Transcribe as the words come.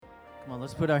Come on,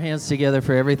 let's put our hands together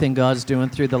for everything God's doing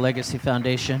through the Legacy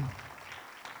Foundation.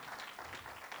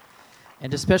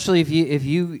 And especially if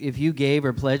you gave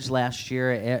or pledged last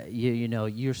year,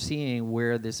 you're seeing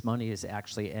where this money is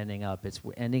actually ending up. It's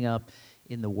ending up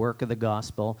in the work of the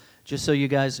gospel. Just so you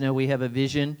guys know, we have a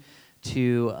vision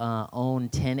to own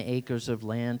 10 acres of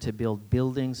land, to build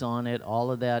buildings on it.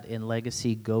 All of that in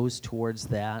Legacy goes towards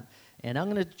that. And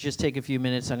I'm going to just take a few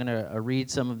minutes. I'm going to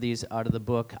read some of these out of the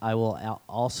book. I will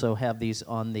also have these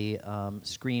on the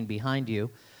screen behind you.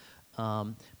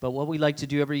 But what we like to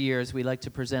do every year is we like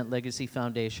to present Legacy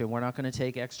Foundation. We're not going to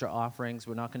take extra offerings.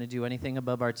 We're not going to do anything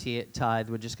above our tithe.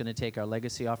 We're just going to take our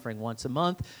Legacy offering once a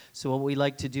month. So what we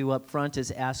like to do up front is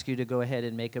ask you to go ahead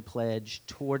and make a pledge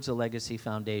towards the Legacy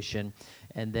Foundation,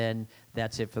 and then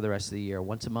that's it for the rest of the year.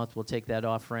 Once a month, we'll take that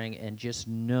offering and just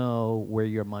know where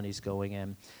your money's going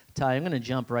in. Ty, I'm going to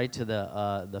jump right to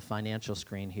the financial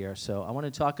screen here. So I want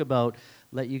to talk about,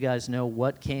 let you guys know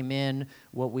what came in,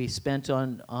 what we spent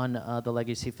on the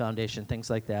Legacy Foundation, things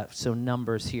like that. So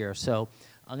numbers here. So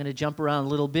I'm going to jump around a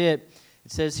little bit.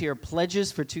 It says here, pledges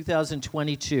for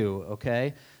 2022,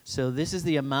 okay? So this is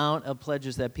the amount of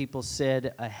pledges that people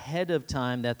said ahead of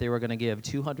time that they were going to give,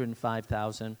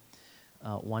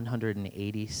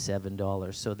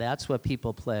 $205,187. So that's what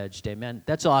people pledged, amen?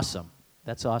 That's awesome.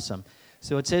 That's awesome.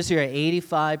 So it says here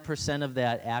 85% of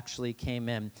that actually came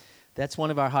in. That's one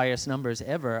of our highest numbers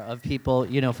ever of people,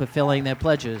 fulfilling their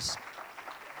pledges.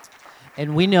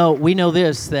 And we know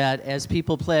this, that as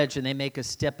people pledge and they make a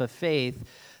step of faith,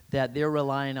 that they're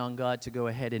relying on God to go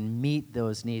ahead and meet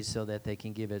those needs so that they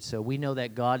can give it. So we know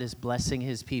that God is blessing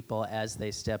his people as they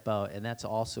step out, and that's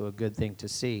also a good thing to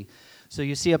see. So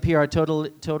you see up here, our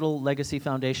total Legacy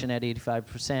Foundation at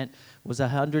 85% was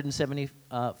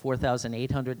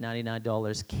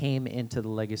 $174,899 came into the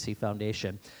Legacy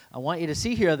Foundation. I want you to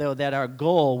see here, though, that our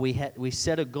goal, we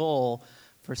set a goal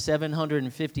for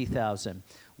 $750,000.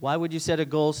 Why would you set a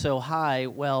goal so high?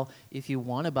 Well, if you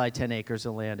want to buy 10 acres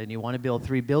of land and you want to build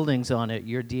 3 buildings on it,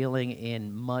 you're dealing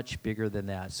in much bigger than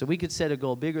that. So we could set a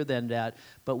goal bigger than that,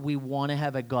 but we want to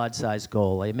have a God-sized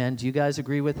goal. Amen? Do you guys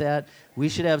agree with that? We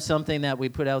should have something that we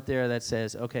put out there that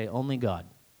says, okay, only God.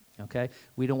 Okay?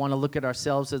 We don't want to look at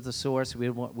ourselves as the source. We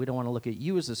don't want to look at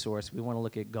you as the source. We want to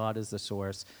look at God as the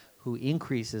source, who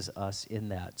increases us in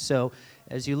that. So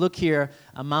as you look here,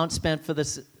 amount spent for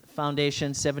this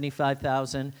foundation,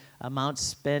 $75,000. Amount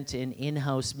spent in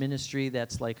in-house ministry,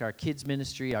 that's like our kids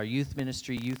ministry, our youth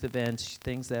ministry, youth events,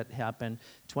 things that happen,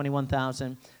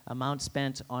 $21,000. Amount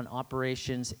spent on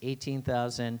operations,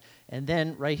 $18,000. And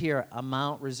then right here,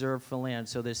 amount reserved for land.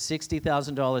 So there's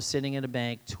 $60,000 sitting in a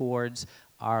bank towards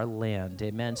our land.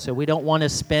 Amen. So we don't want to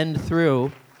spend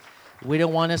through. We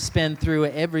don't want to spend through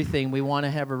everything. We want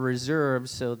to have a reserve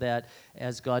so that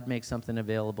as God makes something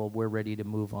available, we're ready to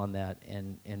move on that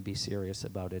and be serious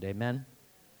about it. Amen?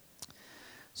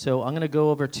 So I'm going to go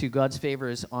over to God's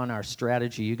favors on our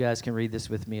strategy. You guys can read this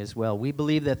with me as well. We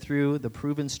believe that through the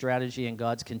proven strategy and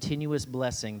God's continuous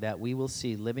blessing that we will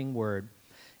see Living Word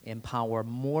empower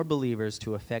more believers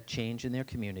to effect change in their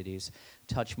communities,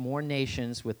 touch more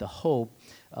nations with the hope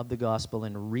of the gospel,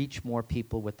 and reach more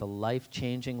people with the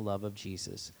life-changing love of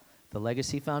Jesus. The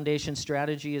Legacy Foundation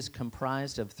strategy is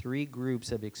comprised of 3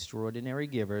 groups of extraordinary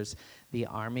givers: the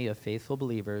army of faithful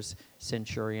believers,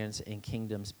 centurions, and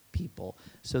kingdom's people.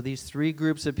 So these 3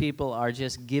 groups of people are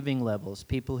just giving levels,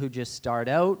 people who just start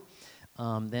out.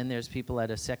 Then there's people at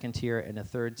a 2nd tier and a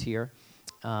 3rd tier.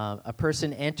 A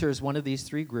person enters one of these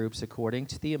 3 groups according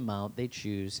to the amount they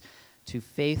choose to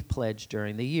faith pledge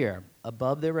during the year,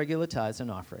 above their regular tithes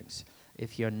and offerings.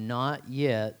 If you're not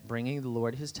yet bringing the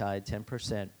Lord his tithe,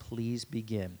 10%, please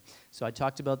begin. So I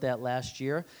talked about that last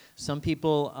year. Some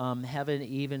people haven't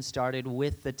even started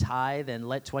with the tithe, and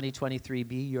let 2023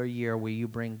 be your year where you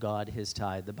bring God his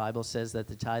tithe. The Bible says that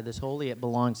the tithe is holy. It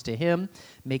belongs to him.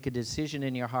 Make a decision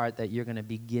in your heart that you're going to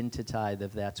begin to tithe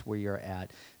if that's where you're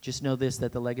at. Just know this,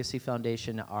 that the Legacy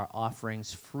Foundation are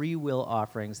offerings, free will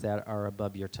offerings that are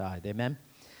above your tithe. Amen?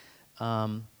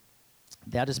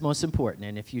 That is most important.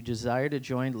 And if you desire to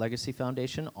join Legacy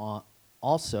Foundation,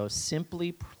 also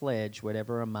simply pledge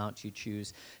whatever amount you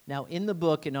choose. Now, in the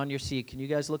book and on your seat, can you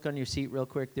guys look on your seat real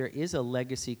quick? There is a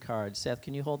Legacy card. Seth,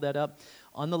 can you hold that up?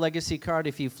 On the Legacy card,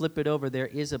 if you flip it over, there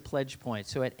is a pledge point.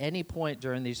 So at any point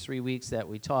during these 3 weeks that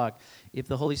we talk, if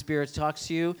the Holy Spirit talks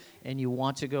to you and you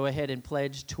want to go ahead and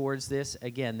pledge towards this,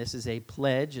 again, this is a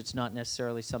pledge. It's not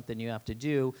necessarily something you have to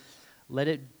do. Let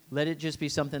it just be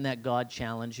something that God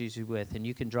challenges you with, and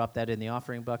you can drop that in the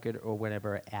offering bucket or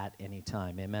whatever at any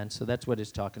time. Amen? So that's what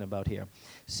it's talking about here.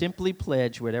 Simply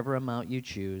pledge whatever amount you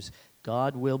choose.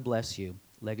 God will bless you.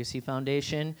 Legacy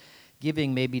Foundation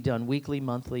Giving may be done weekly,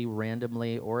 monthly,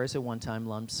 randomly, or as a one-time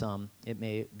lump sum. It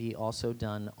may be also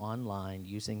done online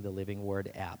using the Living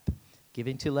Word app.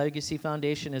 Giving to Legacy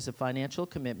Foundation is a financial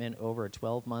commitment over a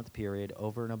 12-month period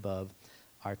over and above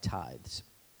our tithes.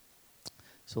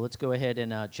 So let's go ahead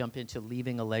and jump into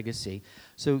leaving a legacy.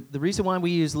 So the reason why we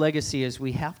use legacy is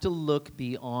we have to look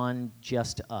beyond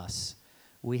just us.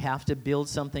 We have to build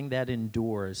something that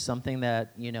endures, something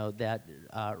that,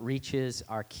 reaches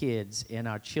our kids and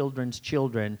our children's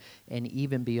children and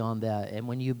even beyond that. And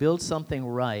when you build something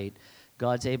right,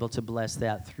 God's able to bless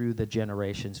that through the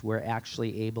generations. We're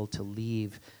actually able to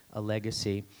leave a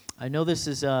legacy. I know this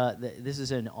is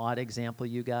an odd example,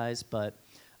 you guys, but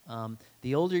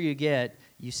the older you get,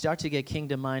 you start to get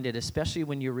kingdom-minded, especially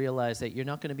when you realize that you're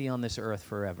not going to be on this earth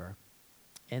forever.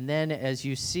 And then as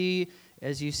you see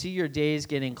your days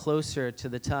getting closer to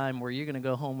the time where you're going to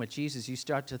go home with Jesus, you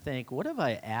start to think, what have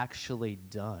I actually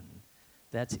done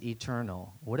that's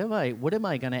eternal? What am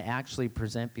I going to actually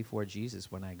present before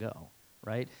Jesus when I go,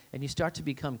 right? And you start to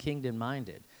become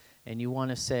kingdom-minded. And you want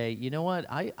to say, you know what,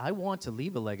 I want to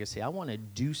leave a legacy. I want to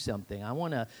do something. I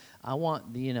want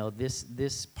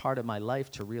this part of my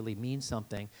life to really mean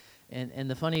something. And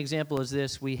the funny example is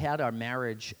this. We had our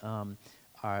marriage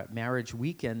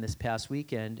weekend this past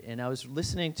weekend, and I was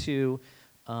listening to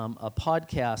a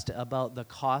podcast about the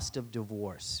cost of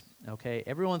divorce. Okay,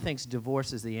 everyone thinks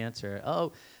divorce is the answer.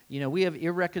 Oh, we have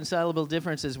irreconcilable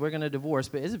differences. We're going to divorce,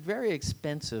 but it's very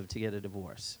expensive to get a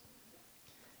divorce.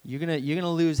 You're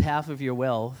gonna lose half of your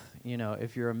wealth.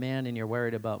 If you're a man and you're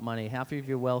worried about money, half of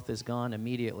your wealth is gone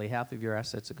immediately. Half of your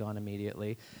assets are gone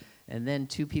immediately. And then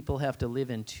two people have to live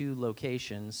in two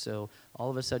locations, so all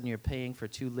of a sudden you're paying for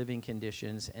two living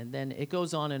conditions, and then it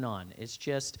goes on and on. It's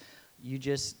just,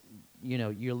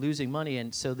 you're losing money.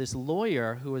 And so this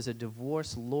lawyer, who is a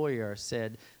divorce lawyer,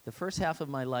 said, the first half of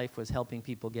my life was helping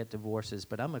people get divorces,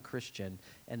 but I'm a Christian,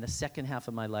 and the second half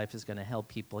of my life is going to help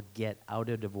people get out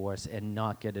of divorce and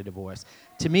not get a divorce.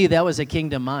 To me, that was a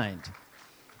kingdom mind.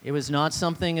 It was not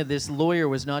something, this lawyer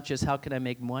was not just how can I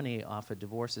make money off of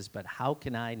divorces, but how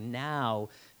can I now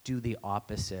do the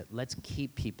opposite? Let's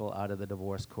keep people out of the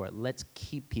divorce court. Let's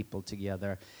keep people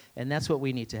together. And that's what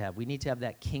we need to have. We need to have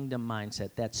that kingdom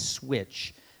mindset, that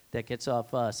switch that gets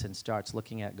off us and starts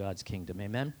looking at God's kingdom.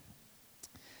 Amen?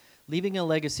 Leaving a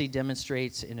legacy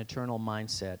demonstrates an eternal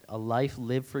mindset. A life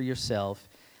lived for yourself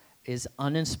is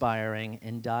uninspiring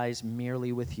and dies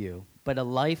merely with you. But a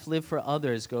life lived for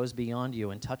others goes beyond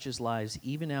you and touches lives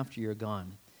even after you're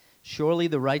gone. Surely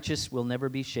the righteous will never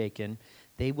be shaken.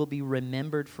 They will be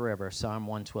remembered forever. Psalm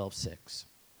 112:6.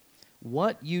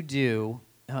 What do you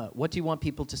want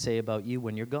people to say about you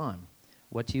when you're gone?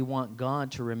 What do you want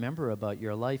God to remember about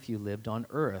your life you lived on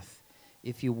earth?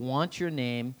 If you want your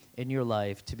name and your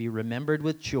life to be remembered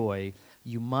with joy,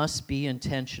 you must be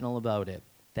intentional about it.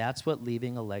 That's what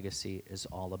leaving a legacy is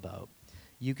all about.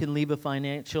 You can leave a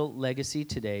financial legacy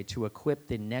today to equip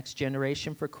the next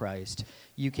generation for Christ.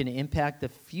 You can impact the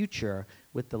future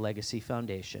with the Legacy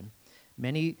Foundation.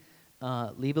 Many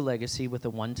leave a legacy with a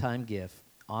one-time gift.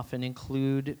 Others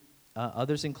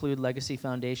include Legacy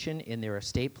Foundation in their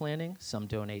estate planning. Some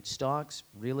donate stocks,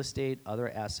 real estate, other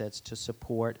assets to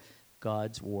support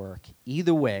God's work.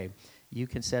 Either way, you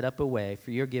can set up a way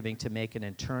for your giving to make an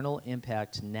eternal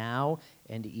impact now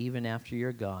and even after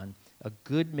you're gone. A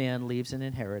good man leaves an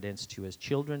inheritance to his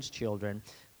children's children,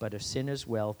 but a sinner's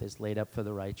wealth is laid up for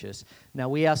the righteous. Now,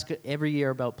 we ask every year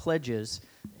about pledges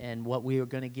and what we are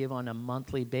going to give on a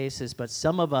monthly basis, but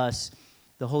some of us,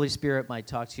 the Holy Spirit might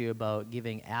talk to you about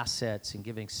giving assets and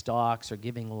giving stocks or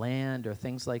giving land or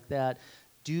things like that.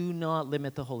 Do not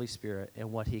limit the Holy Spirit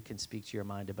and what he can speak to your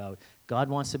mind about. God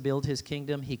wants to build his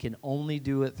kingdom. He can only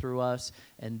do it through us.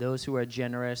 And those who are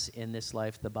generous in this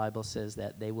life, the Bible says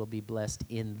that they will be blessed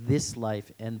in this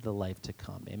life and the life to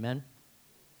come. Amen?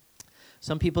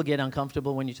 Some people get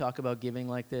uncomfortable when you talk about giving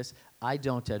like this. I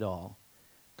don't at all.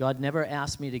 God never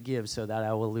asked me to give so that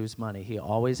I will lose money. He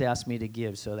always asked me to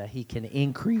give so that he can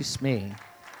increase me.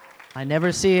 I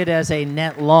never see it as a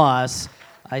net loss.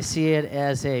 I see it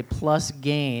as a plus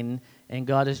gain, and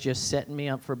God is just setting me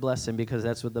up for blessing because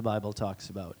that's what the Bible talks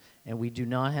about. And we do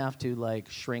not have to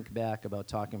shrink back about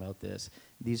talking about this.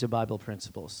 These are Bible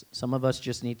principles. Some of us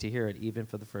just need to hear it even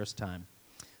for the first time.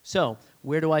 So,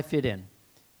 where do I fit in?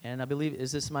 And I believe,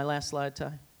 is this my last slide,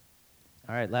 Ty?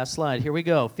 All right, last slide. Here we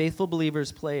go. Faithful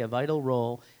believers play a vital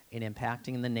role in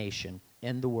impacting the nation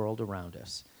and the world around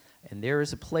us. And there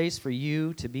is a place for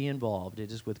you to be involved.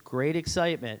 It is with great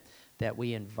excitement that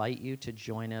we invite you to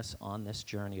join us on this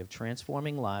journey of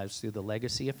transforming lives through the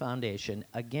Legacy of Foundation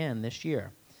again this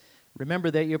year. Remember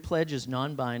that your pledge is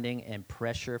non-binding and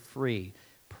pressure-free.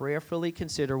 Prayerfully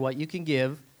consider what you can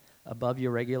give above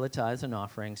your regular tithes and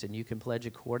offerings, and you can pledge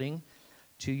according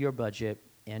to your budget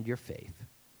and your faith.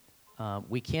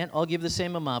 We can't all give the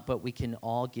same amount, but we can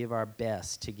all give our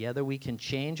best. Together we can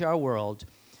change our world.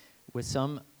 With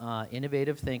some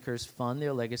innovative thinkers fund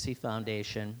their legacy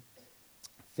foundation.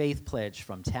 Faith pledge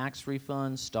from tax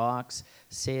refunds, stocks,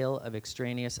 sale of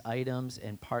extraneous items,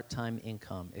 and part-time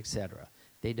income, etc.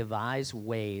 They devise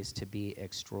ways to be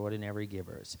extraordinary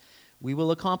givers. We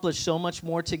will accomplish so much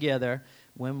more together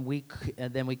than we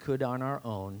could on our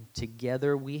own.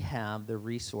 Together we have the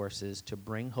resources to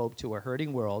bring hope to a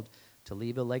hurting world, to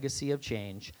leave a legacy of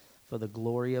change for the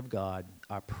glory of God.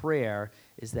 Our prayer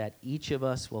is that each of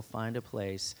us will find a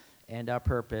place and our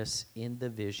purpose in the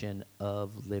vision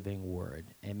of living word.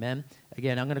 Amen?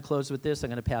 Again, I'm going to close with this. I'm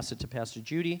going to pass it to Pastor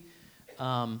Judy.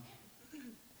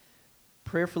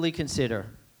 Prayerfully consider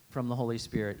from the Holy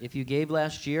Spirit. If you gave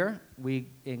last year, we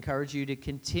encourage you to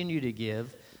continue to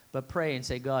give, but pray and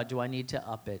say, God, do I need to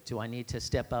up it? Do I need to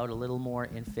step out a little more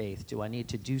in faith? Do I need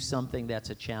to do something that's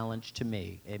a challenge to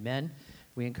me? Amen?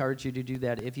 We encourage you to do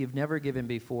that. If you've never given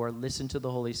before, listen to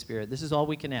the Holy Spirit. This is all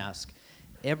we can ask.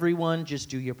 Everyone, just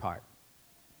do your part.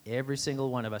 Every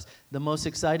single one of us. The most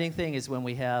exciting thing is when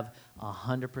we have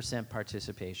 100%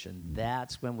 participation.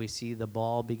 That's when we see the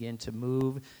ball begin to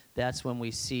move. That's when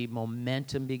we see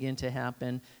momentum begin to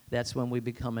happen. That's when we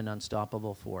become an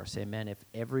unstoppable force. Amen. If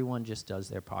everyone just does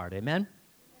their part. Amen.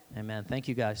 Amen. Thank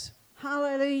you, guys.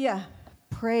 Hallelujah.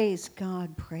 Praise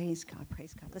God. Praise God.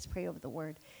 Praise God. Let's pray over the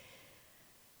word.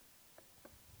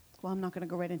 Well, I'm not going to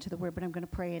go right into the word, but I'm going to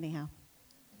pray anyhow.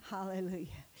 Hallelujah.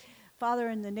 Father,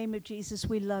 in the name of Jesus,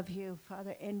 we love you,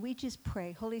 Father, and we just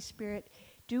pray, Holy Spirit,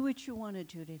 do what you want to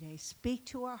do today. Speak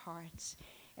to our hearts,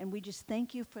 and we just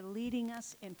thank you for leading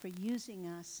us and for using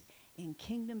us in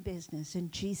kingdom business. In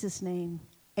Jesus' name,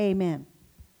 amen.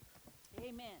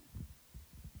 Amen.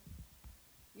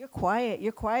 You're quiet.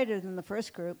 You're quieter than the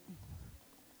first group.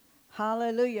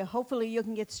 Hallelujah. Hopefully you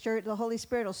can get stirred. The Holy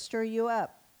Spirit will stir you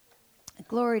up.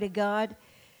 Glory to God.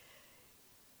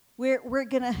 We're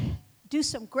going to do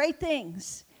some great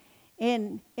things.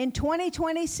 In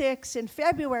 2026, in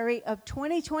February of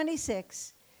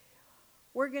 2026,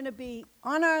 we're going to be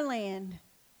on our land,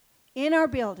 in our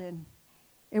building,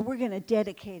 and we're going to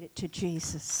dedicate it to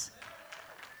Jesus.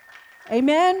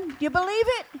 Amen? Do you believe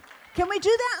it? Can we do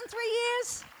that in 3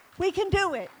 years? We can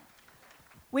do it.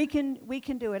 We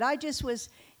can do it. I just was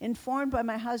informed by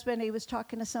my husband. He was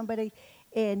talking to somebody,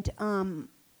 and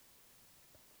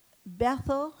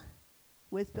Bethel,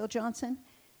 with Bill Johnson,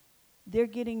 they're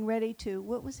getting ready to,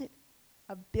 what was it,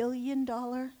 $1 billion?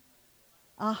 $100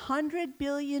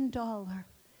 billion. $100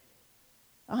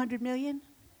 million?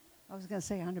 I was going to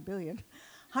say $100 billion.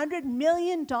 $100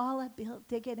 million bill.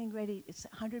 They're getting ready. It's a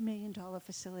 $100 million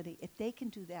facility. If they can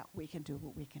do that, we can do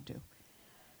what we can do.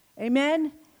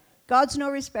 Amen? God's no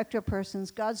respecter of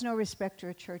persons. God's no respecter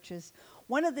of churches.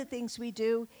 One of the things we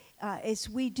do is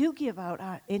we do give out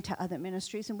into other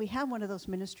ministries, and we have one of those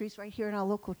ministries right here in our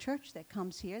local church that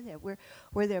comes here. That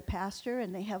we're their pastor,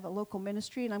 and they have a local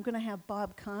ministry, and I'm going to have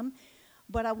Bob come.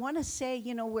 But I want to say,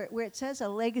 you know, where it says a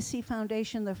legacy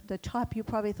foundation, the top, you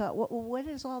probably thought, well, what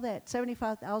is all that?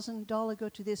 $75,000 go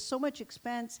to this? So much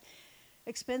expense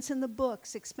in the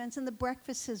books, expense in the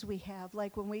breakfasts we have,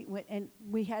 like when we went and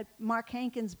we had Mark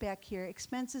Hankins back here,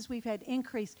 expenses we've had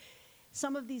increased.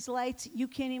 Some of these lights you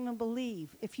can't even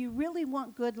believe. If you really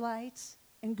want good lights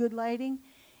and good lighting,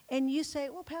 and you say,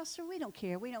 well, Pastor, we don't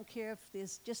care. We don't care if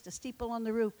there's just a steeple on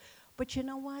the roof. But you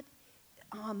know what?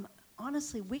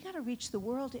 Honestly, we got to reach the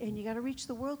world, and you got to reach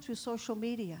the world through social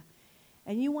media.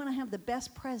 And you want to have the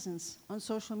best presence on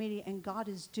social media, and God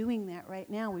is doing that right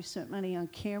now. We've spent money on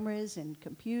cameras and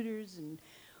computers and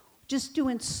just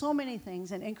doing so many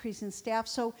things and increasing staff.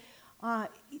 So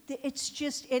it's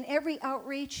just in every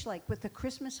outreach, like with the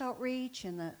Christmas outreach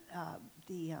and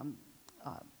the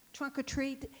trunk or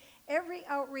treat, every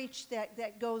outreach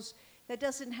that goes, that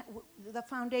doesn't, the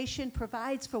foundation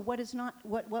provides for what is not,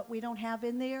 what we don't have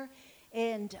in there.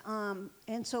 And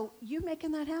so you're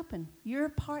making that happen. You're a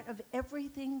part of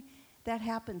everything that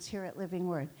happens here at Living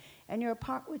Word. And you're a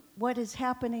part of what is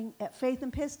happening at Faith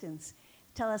and Pistons.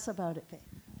 Tell us about it, Faith.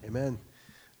 Amen.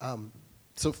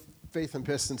 So Faith and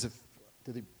Pistons,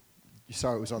 you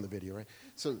saw it was on the video, right?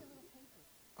 So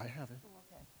I have it.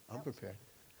 Okay. I'm prepared.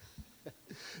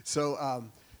 So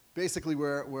basically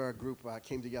we're a group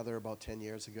came together about 10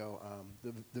 years ago.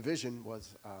 The vision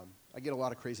was, I get a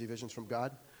lot of crazy visions from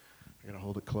God. I got to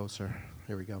hold it closer.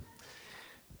 Here we go.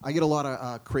 I get a lot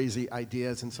of crazy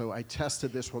ideas, and so I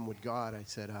tested this one with God. I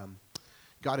said,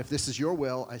 God, if this is your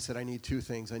will, I said, I need two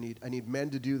things. I need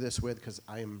men to do this with, because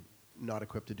not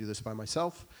equipped to do this by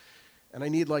myself. And I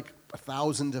need like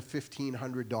 $1,000 to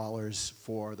 $1,500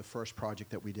 for the first project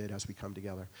that we did as we come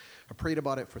together. I prayed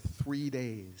about it for 3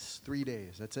 days. 3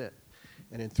 days, that's it.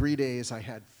 And in 3 days, I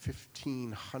had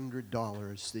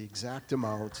 $1,500, the exact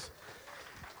amount.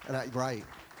 And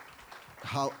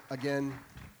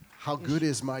how good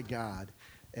is my God?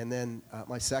 And then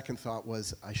my second thought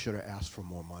was, I should have asked for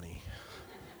more money.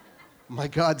 My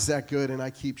God's that good, and I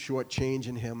keep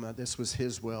shortchanging him. This was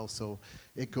his will, so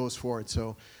it goes forward.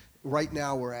 So right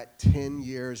now we're at 10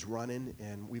 years running,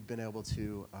 and we've been able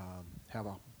to have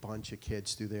a bunch of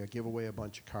kids through there, give away a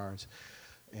bunch of cars,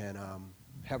 and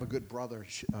have a good brother,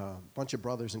 bunch of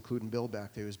brothers, including Bill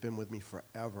back there, who's been with me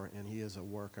forever, and he is a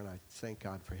worker, and I thank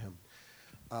God for him.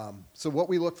 So what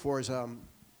we look for is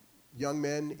young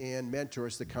men and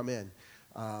mentors that come in.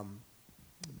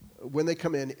 When they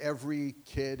come in, every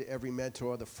kid, every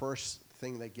mentor, the first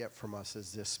thing they get from us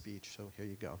is this speech. So here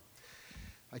you go.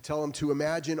 I tell them to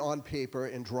imagine on paper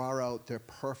and draw out their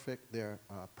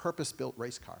purpose-built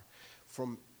race car.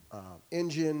 From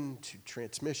engine to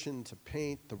transmission to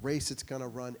paint, the race it's going to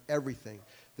run, everything.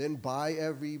 Then buy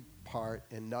every part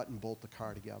and nut and bolt the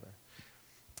car together.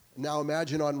 Now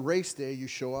imagine on race day you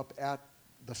show up at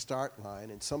the start line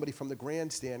and somebody from the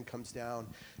grandstand comes down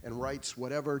and writes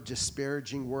whatever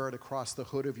disparaging word across the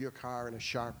hood of your car in a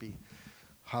Sharpie.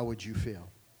 How would you feel?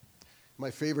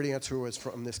 My favorite answer was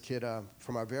from this kid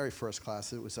from our very first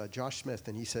class. It was Josh Smith,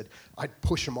 and he said, I'd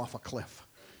push him off a cliff.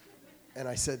 And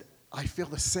I said, I feel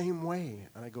the same way.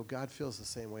 And I go, God feels the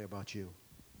same way about you.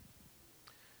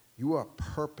 You are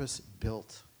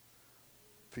purpose-built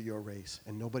for your race,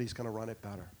 and nobody's going to run it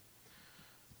better.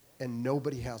 And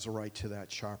nobody has a right to that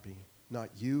Sharpie. Not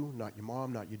you, not your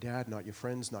mom, not your dad, not your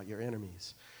friends, not your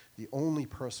enemies. The only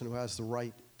person who has the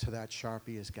right to that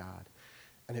Sharpie is God.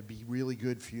 And it'd be really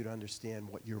good for you to understand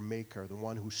what your maker, the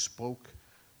one who spoke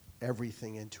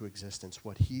everything into existence,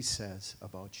 what he says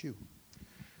about you.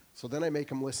 So then I make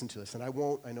them listen to this. And I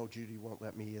know Judy won't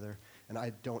let me either, and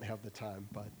I don't have the time.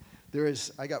 But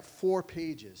I got 4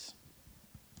 pages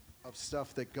of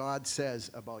stuff that God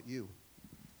says about you.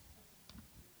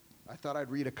 I thought I'd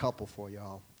read a couple for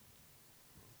y'all.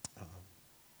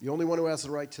 The only one who has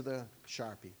the right to the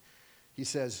Sharpie. He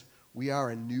says, we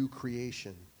are a new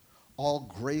creation. All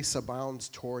grace abounds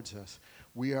towards us.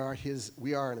 We are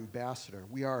an ambassador.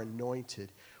 We are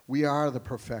anointed. We are the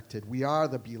perfected. We are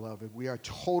the beloved. We are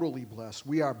totally blessed.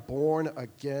 We are born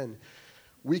again.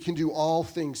 We can do all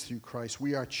things through Christ.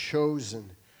 We are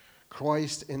chosen.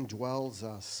 Christ indwells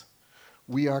us.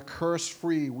 We are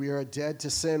curse-free. We are dead to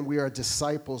sin. We are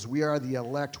disciples. We are the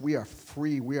elect. We are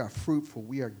free. We are fruitful.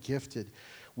 We are gifted.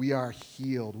 We are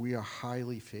healed. We are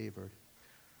highly favored.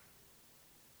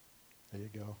 There you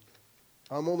go.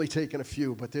 I'm only taking a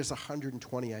few, but there's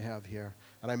 120 I have here,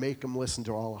 and I make them listen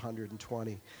to all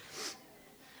 120.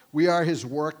 We are his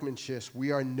workmanship.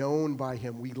 We are known by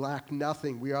him. We lack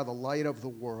nothing. We are the light of the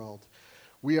world.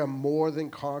 We are more than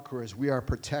conquerors. We are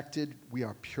protected. We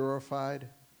are purified.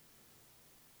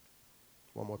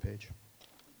 One more page.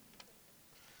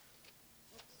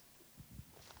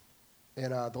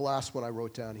 And the last one I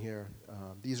wrote down here,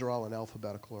 these are all in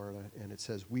alphabetical order, and it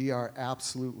says, we are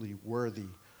absolutely worthy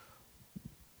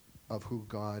of who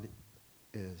God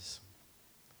is.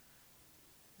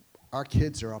 Our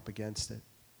kids are up against it.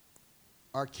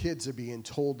 Our kids are being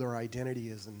told their identity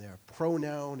is in their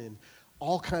pronoun and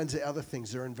all kinds of other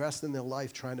things. They're investing their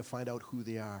life trying to find out who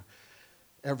they are.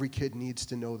 Every kid needs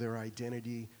to know their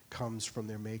identity comes from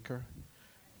their maker.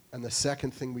 And the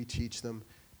second thing we teach them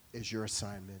is your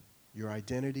assignment, your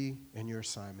identity and your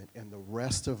assignment. And the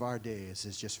rest of our days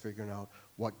is just figuring out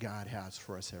what God has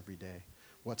for us every day.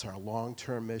 What's our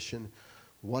long-term mission?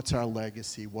 What's our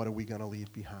legacy? What are we going to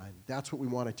leave behind? That's what we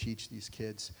want to teach these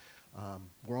kids.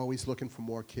 We're always looking for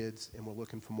more kids, and we're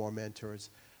looking for more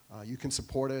mentors. You can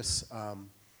support us.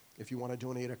 If you want to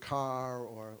donate a car,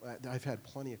 or I've had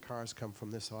plenty of cars come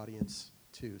from this audience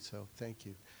too, so thank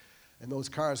you. And those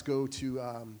cars go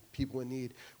to people in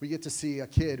need. We get to see a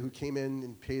kid who came in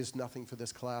and pays nothing for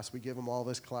this class. We give them all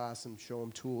this class and show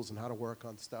them tools and how to work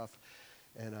on stuff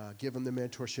and give them the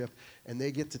mentorship. And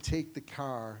they get to take the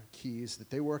car keys that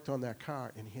they worked on that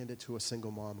car and hand it to a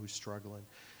single mom who's struggling.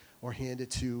 Or hand it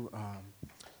to,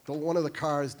 one of the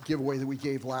cars giveaway that we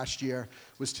gave last year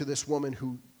was to this woman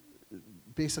who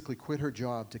basically quit her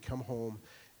job to come home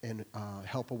and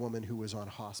help a woman who was on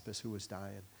hospice, who was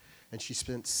dying. And she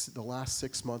spent the last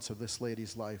 6 months of this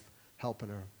lady's life helping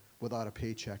her without a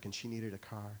paycheck, and she needed a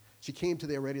car. She came to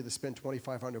there ready to spend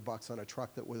 $2,500 on a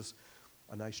truck that was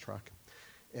a nice truck.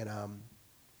 And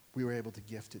we were able to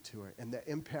gift it to her. And the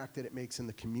impact that it makes in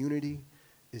the community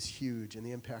is huge, and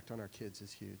the impact on our kids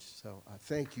is huge. So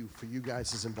thank you for you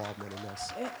guys' involvement in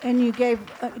this. And you gave,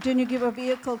 didn't you give a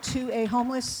vehicle to a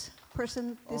homeless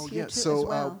person this year too, so, as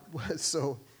well?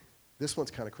 So this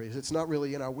one's kind of crazy. It's not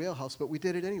really in our wheelhouse, but we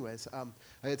did it anyways.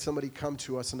 I had somebody come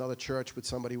to us, another church, with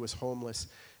somebody who was homeless,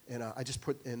 and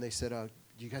and they said, do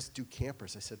you guys do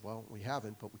campers? I said, well, we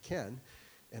haven't, but we can.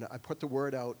 And I put the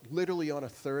word out literally on a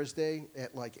Thursday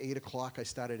at like 8 o'clock. I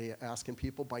started asking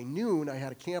people. By noon, I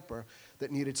had a camper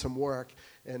that needed some work,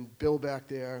 and Bill back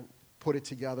there put it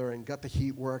together and got the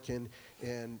heat working,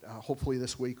 and hopefully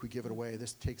this week we give it away.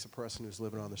 This takes a person who's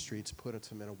living on the streets, puts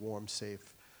them in a warm,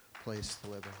 safe place to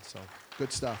live in. So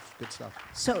good stuff, good stuff.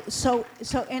 So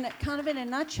in a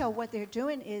nutshell, what they're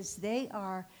doing is they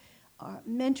are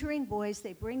mentoring boys.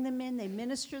 They bring them in, they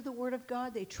minister the word of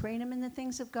God, they train them in the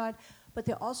things of God, but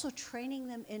they're also training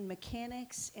them in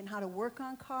mechanics and how to work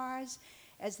on cars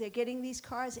as they're getting these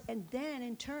cars, and then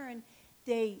in turn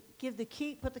they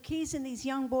put the keys in these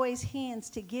young boys' hands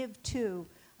to give to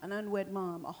an unwed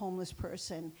mom, a homeless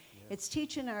person. Yeah. It's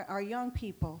teaching our young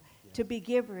people to be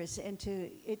givers, and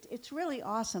it's really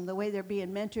awesome the way they're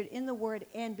being mentored in the word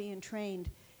and being trained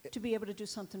to be able to do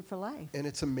something for life. And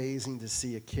it's amazing to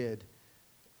see a kid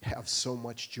have so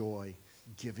much joy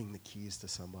giving the keys to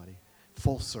somebody.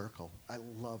 Full circle. I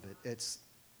love it.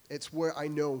 It's where I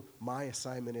know my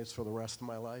assignment is for the rest of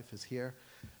my life, is here.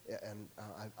 And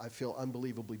I feel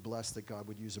unbelievably blessed that God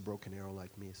would use a broken arrow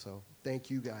like me. So thank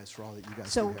you guys for all that you guys do.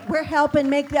 So we're helping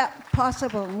make that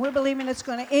possible. And we're believing it's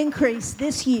going to increase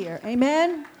this year.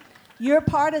 Amen? You're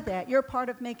part of that. You're part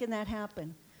of making that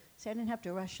happen. See, I didn't have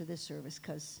to rush to this service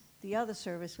because the other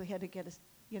service we had to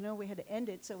we had to end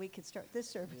it so we could start this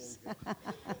service.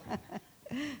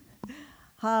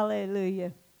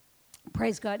 Hallelujah.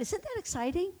 Praise God. Isn't that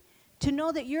exciting? To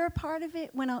know that you're a part of it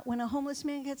when a homeless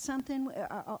man gets something,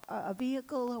 a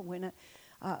vehicle, or when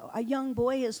a young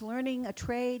boy is learning a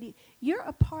trade, you're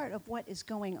a part of what is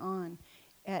going on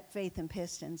at Faith and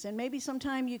Pistons. And maybe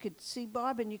sometime you could see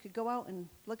Bob and you could go out and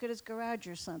look at his garage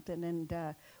or something. And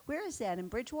where is that? In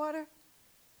Bridgewater?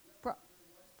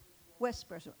 West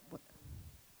Bridgewater.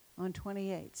 On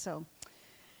 28. So,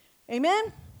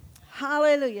 amen?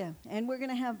 Hallelujah. And we're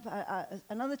going to have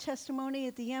another testimony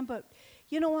at the end. But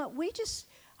you know what?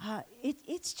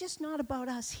 It's just not about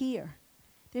us here.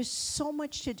 There's so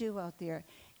much to do out there.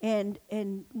 And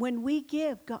when we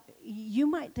give, God, you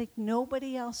might think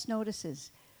nobody else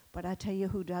notices. But I tell you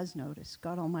who does notice.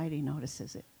 God Almighty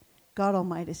notices it. God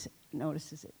Almighty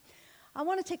notices it. I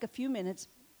want to take a few minutes,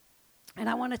 and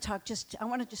I want to just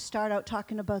start out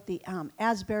talking about the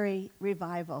Asbury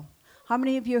revival. How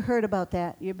many of you heard about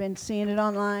that? You've been seeing it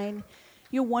online.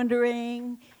 You're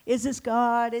wondering, is this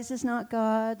God? Is this not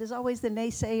God? There's always the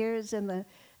naysayers and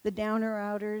the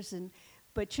downer-outers.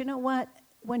 But you know what?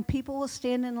 When people will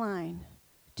stand in line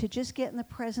to just get in the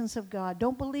presence of God,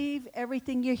 don't believe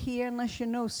everything you hear unless you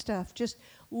know stuff. Just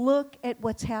look at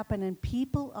what's happening.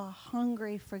 People are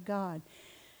hungry for God.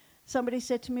 Somebody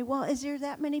said to me, well, is there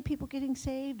that many people getting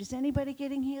saved? Is anybody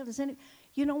getting healed?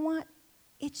 You know what?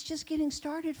 It's just getting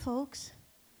started, folks.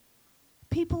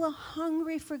 People are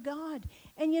hungry for God.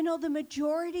 And you know, the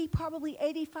majority, probably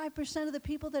 85% of the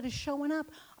people that are showing up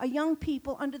are young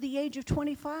people under the age of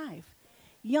 25.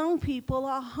 Young people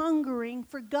are hungering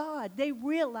for God. They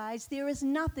realize there is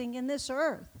nothing in this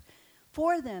earth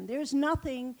for them. There's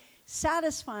nothing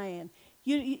satisfying.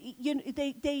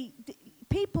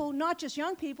 People, not just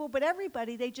young people, but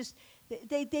everybody,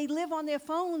 they live on their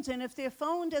phones, and if their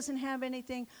phone doesn't have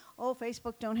anything,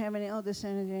 Facebook don't have any, this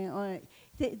and anything,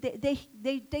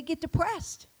 they get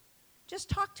depressed. Just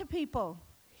talk to people,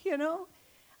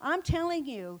 I'm telling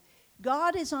you,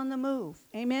 God is on the move,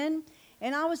 amen?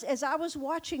 And as I was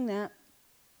watching that,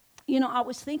 I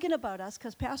was thinking about us,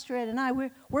 because Pastor Ed and I,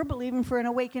 we're believing for an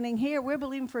awakening here. We're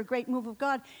believing for a great move of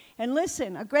God. And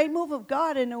listen, a great move of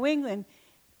God in New England,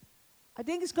 I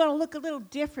think it's going to look a little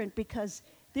different, because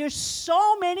there's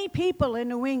so many people in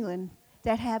New England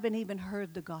that haven't even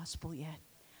heard the gospel yet.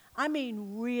 I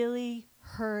mean, really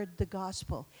heard the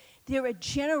gospel. There are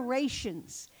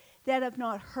generations that have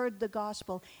not heard the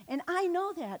gospel. And I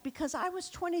know that because I was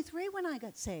 23 when I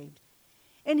got saved.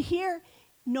 And here,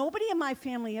 nobody in my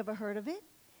family ever heard of it.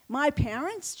 My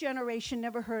parents' generation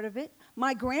never heard of it.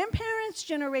 My grandparents'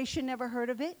 generation never heard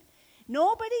of it.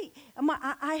 Nobody.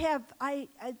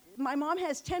 My mom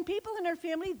has 10 people in her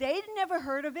family. They never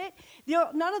heard of it.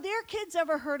 None of their kids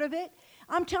ever heard of it.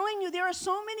 I'm telling you, there are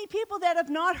so many people that have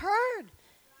not heard.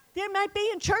 They might be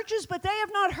in churches, but they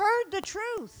have not heard the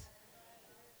truth.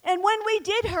 And when we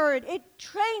did hear it, it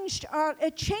changed our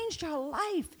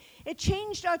life. It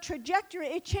changed our trajectory.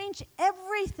 It changed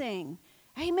everything.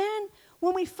 Amen?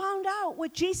 When we found out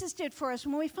what Jesus did for us,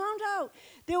 when we found out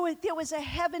there was a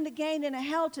heaven to gain and a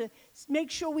hell to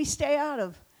make sure we stay out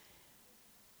of,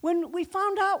 when we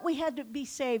found out we had to be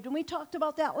saved, and we talked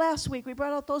about that last week, we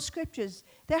brought out those scriptures,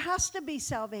 there has to be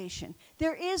salvation.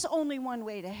 There is only one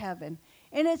way to heaven,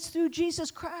 and it's through Jesus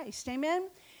Christ, amen?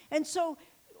 And so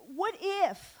what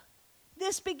if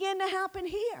this began to happen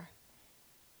here?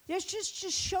 This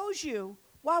just shows you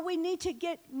why we need to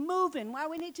get moving, why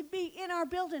we need to be in our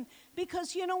building.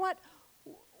 Because you know what?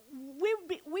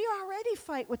 We already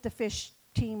fight with the fish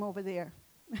team over there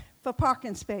for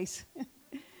parking space.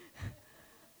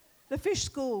 The fish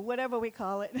school, whatever we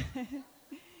call it.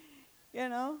 You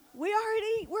know, we're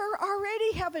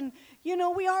already having, we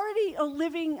already are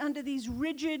living under these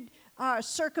rigid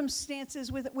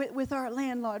circumstances with our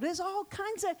landlord. There's all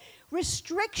kinds of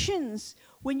restrictions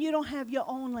when you don't have your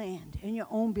own land and your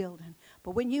own building.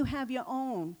 But when you have your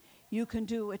own, you can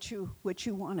do what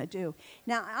you want to do.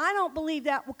 Now, I don't believe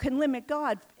that can limit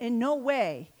God in no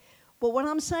way. But what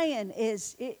I'm saying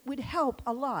is it would help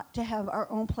a lot to have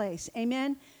our own place.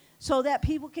 Amen? So that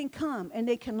people can come and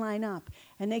they can line up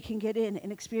and they can get in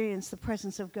and experience the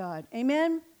presence of God.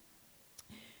 Amen?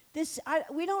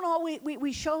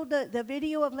 We showed the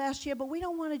video of last year, but we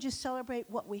don't want to just celebrate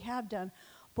what we have done,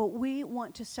 but we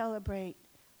want to celebrate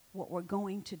what we're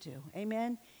going to do.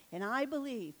 Amen? And I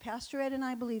believe, Pastor Ed and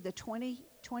I believe that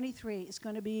 2023 is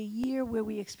going to be a year where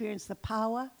we experience the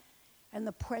power and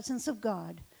the presence of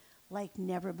God like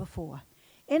never before.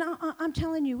 And I'm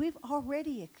telling you,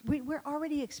 we're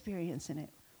already experiencing it.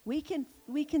 We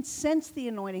can sense the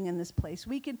anointing in this place.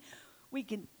 We can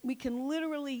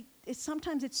literally.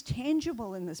 Sometimes it's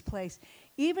tangible in this place.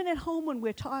 Even at home when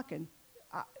we're talking,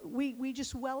 we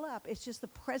just well up. It's just the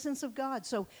presence of God.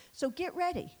 So get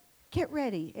ready. Get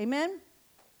ready. Amen.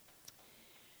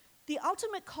 The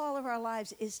ultimate call of our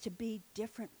lives is to be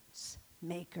difference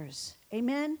makers.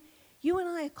 Amen. You and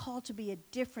I are called to be a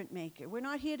difference maker. We're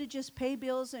not here to just pay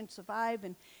bills and survive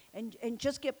and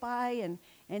just get by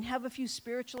and have a few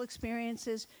spiritual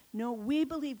experiences. No, we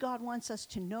believe God wants us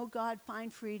to know God,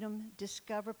 find freedom,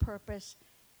 discover purpose,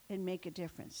 and make a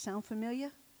difference. Sound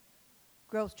familiar?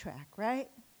 Growth track, right?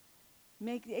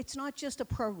 It's not just a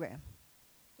program.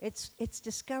 It's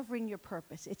discovering your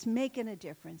purpose. It's making a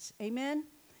difference. Amen?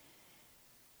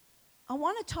 I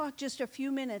want to talk just a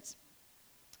few minutes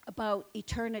about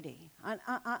eternity.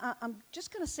 I'm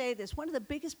just going to say this. One of the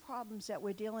biggest problems that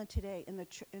we're dealing today in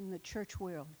the church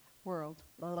world,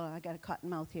 I got a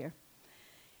cotton mouth here,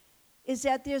 is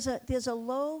that there's a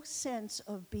low sense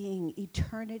of being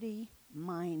eternity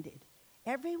minded.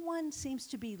 Everyone seems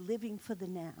to be living for the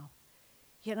now.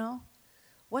 You know,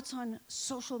 what's on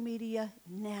social media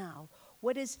now?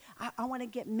 I want to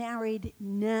get married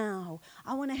now.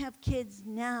 I want to have kids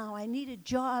now. I need a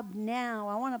job now.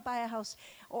 I want to buy a house.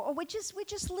 Or we're just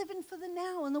living for the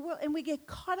now in the world. And we get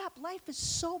caught up. Life is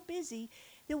so busy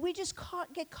that we just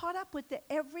get caught up with the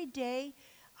everyday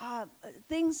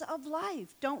things of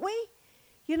life, don't we?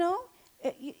 You know,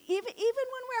 even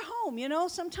when we're home, you know,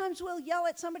 sometimes we'll yell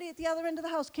at somebody at the other end of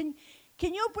the house. Can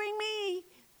you bring me,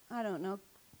 I don't know,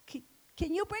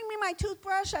 can you bring me my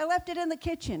toothbrush? I left it in the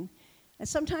kitchen. And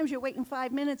sometimes you're waiting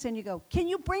 5 minutes and you go, can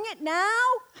you bring it now?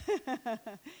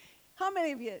 How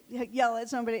many of you yell at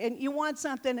somebody and you want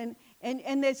something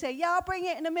and they say, yeah, I'll bring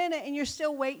it in a minute, and you're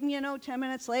still waiting, 10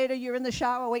 minutes later, you're in the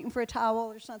shower waiting for a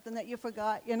towel or something that you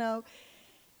forgot,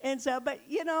 And so, but,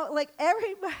 like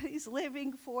everybody's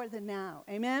living for the now,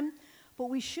 amen? But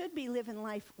we should be living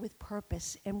life with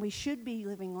purpose, and we should be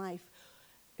living life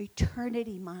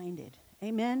eternity-minded,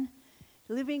 amen?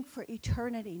 Living for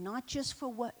eternity, not just for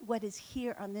what is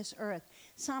here on this earth.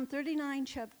 Psalm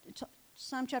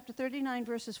chapter 39,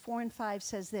 verses 4 and 5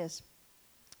 says this.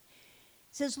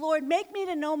 It says, Lord, make me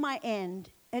to know my end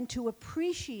and to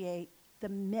appreciate the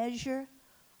measure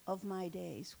of my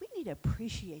days. We need to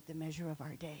appreciate the measure of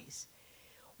our days.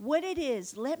 What it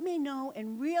is, let me know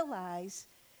and realize,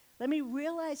 let me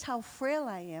realize how frail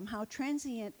I am, how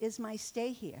transient is my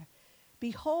stay here.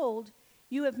 Behold,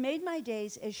 you have made my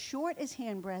days as short as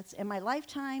handbreadths, and my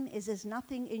lifetime is as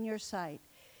nothing in your sight.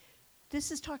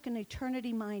 This is talking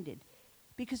eternity-minded,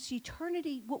 because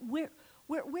eternity, we're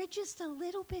just a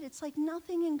little bit. It's like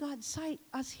nothing in God's sight,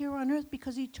 us here on earth,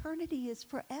 because eternity is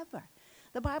forever.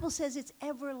 The Bible says it's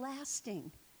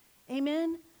everlasting.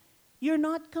 Amen? You're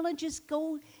not going to just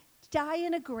go die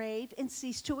in a grave and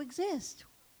cease to exist.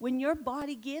 When your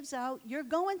body gives out, you're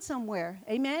going somewhere.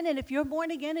 Amen? And if you're born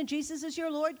again and Jesus is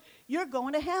your Lord, you're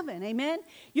going to heaven. Amen?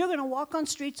 You're going to walk on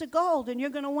streets of gold, and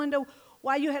you're going to wonder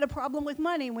why you had a problem with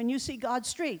money when you see God's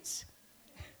streets.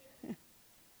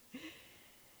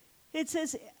 It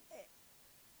says,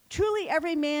 Truly,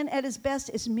 every man at his best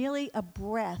is merely a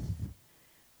breath.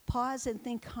 Pause and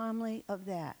think calmly of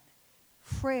that.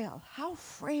 Frail. How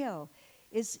frail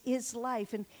is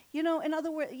life? And, in other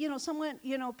words, someone,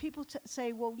 people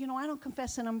say, well, I don't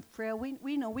confess that I'm frail.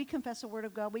 We know, we confess the word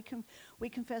of God. We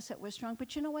confess that we're strong.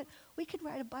 But you know what? We could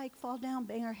ride a bike, fall down,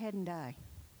 bang our head, and die.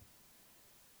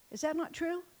 Is that not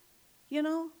true?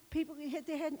 People hit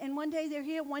their head, and one day they're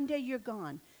here, one day you're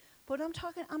gone. But I'm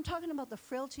talking about the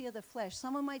frailty of the flesh.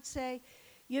 Someone might say,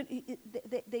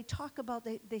 they talk about,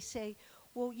 they say,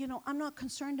 well, I'm not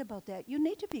concerned about that. You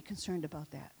need to be concerned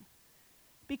about that.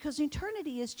 Because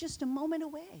eternity is just a moment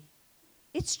away.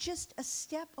 It's just a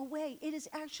step away. It is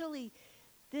actually,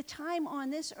 the time on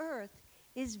this earth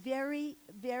is very,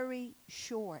 very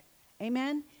short.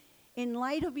 Amen? In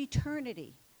light of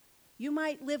eternity, you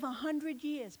might live 100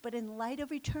 years, but in light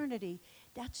of eternity,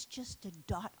 that's just a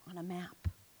dot on a map.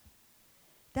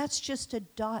 That's just a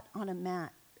dot on a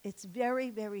map. It's very,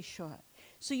 very short.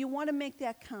 So you want to make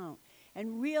that count.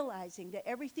 And realizing that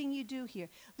everything you do here,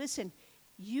 listen,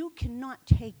 you cannot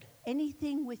take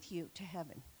anything with you to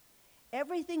heaven.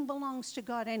 Everything belongs to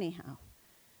God anyhow.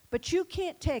 But you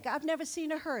can't take, I've never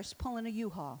seen a hearse pulling a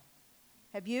U-Haul.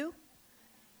 Have you?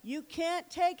 You can't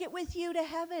take it with you to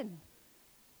heaven.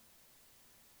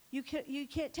 You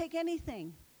can't take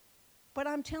anything. But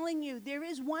I'm telling you, there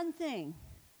is one thing.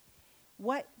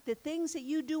 The things that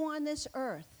you do on this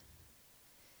earth,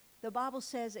 the Bible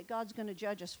says that God's going to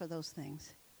judge us for those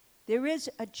things. There is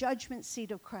a judgment seat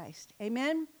of Christ.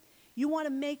 Amen? You want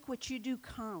to make what you do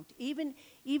count, even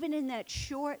in that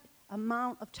short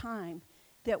amount of time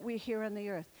that we're here on the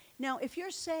earth. Now, if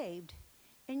you're saved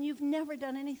and you've never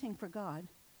done anything for God,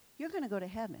 you're going to go to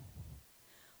heaven.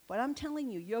 But I'm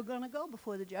telling you, you're going to go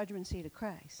before the judgment seat of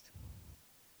Christ.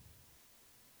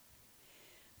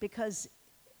 Because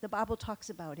the Bible talks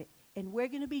about it. And we're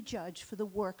going to be judged for the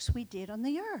works we did on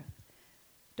the earth.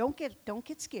 Don't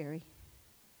get scary.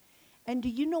 And do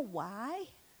you know why?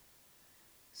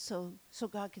 So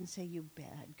God can say, you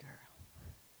bad girl.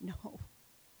 No.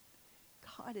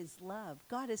 God is love.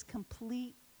 God is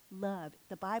complete love.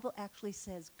 The Bible actually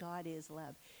says God is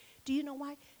love. Do you know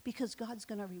why? Because God's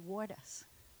going to reward us.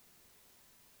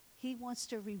 He wants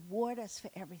to reward us for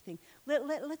everything.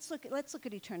 Let's look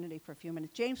at eternity for a few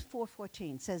minutes. James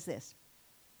 4:14 says this.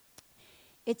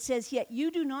 It says, yet you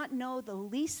do not know the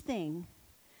least thing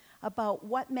about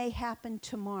what may happen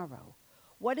tomorrow.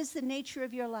 What is the nature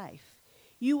of your life?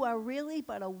 You are really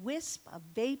but a wisp, a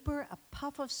vapor, a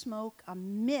puff of smoke, a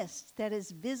mist that is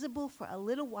visible for a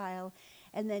little while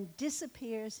and then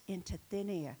disappears into thin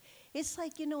air. It's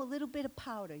like, a little bit of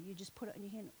powder. You just put it on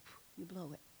your hand, you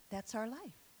blow it. That's our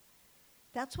life.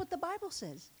 That's what the Bible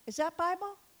says. Is that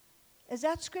Bible? Is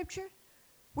that scripture?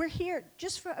 We're here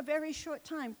just for a very short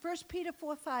time. 1 Peter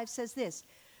 4:5 says this,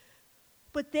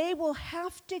 but they will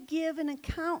have to give an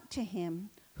account to him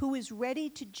who is ready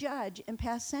to judge and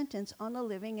pass sentence on the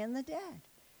living and the dead.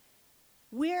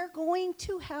 We're going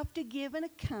to have to give an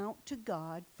account to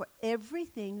God for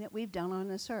everything that we've done on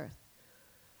this earth.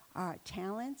 Our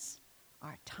talents,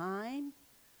 our time,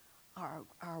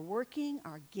 our working,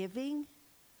 our giving.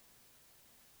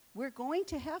 We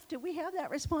have that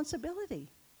responsibility.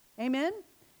 Amen?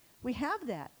 We have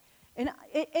that.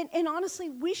 And honestly,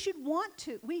 we should want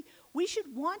to. We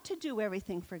should want to do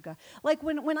everything for God. Like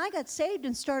when I got saved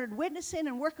and started witnessing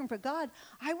and working for God,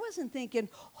 I wasn't thinking,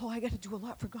 I got to do a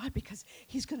lot for God because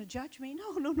he's going to judge me.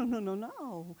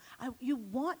 No. You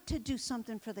want to do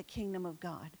something for the kingdom of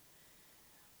God.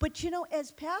 But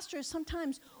as pastors,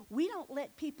 sometimes we don't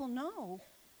let people know.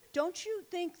 Don't you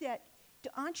think that,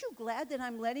 aren't you glad that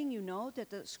I'm letting you know that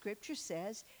the scripture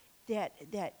says that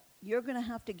you're going to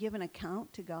have to give an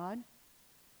account to God?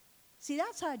 See,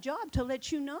 that's our job, to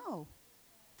let you know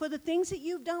for the things that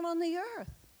you've done on the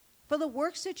earth, for the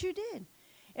works that you did.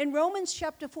 In Romans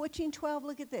chapter 14:12,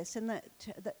 look at this.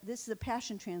 This is the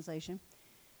Passion Translation.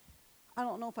 I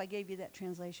don't know if I gave you that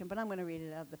translation, but I'm going to read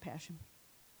it out of the Passion.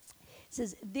 It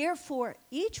says, therefore,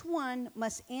 each one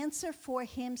must answer for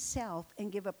himself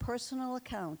and give a personal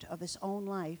account of his own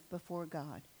life before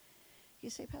God. You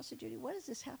say, Pastor Judy, what does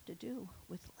this have to do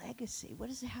with legacy? What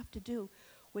does it have to do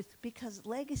with, because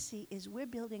legacy is, we're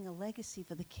building a legacy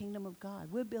for the kingdom of God.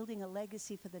 We're building a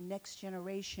legacy for the next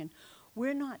generation.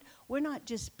 We're not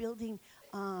just building,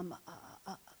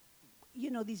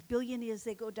 these billionaires,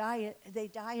 they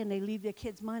die and they leave their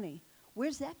kids money.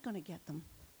 Where's that going to get them?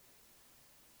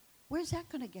 Where's that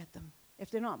going to get them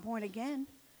if they're not born again?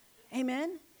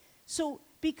 Amen? So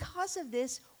because of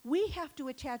this, we have to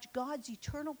attach God's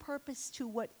eternal purpose to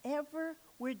whatever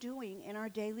we're doing in our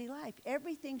daily life.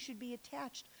 Everything should be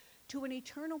attached to an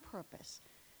eternal purpose.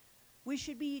 We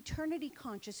should be eternity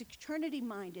conscious, eternity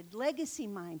minded, legacy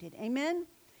minded. Amen?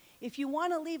 If you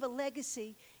want to leave a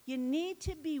legacy, you need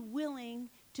to be willing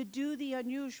to do the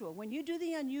unusual. When you do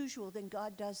the unusual, then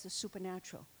God does the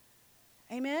supernatural.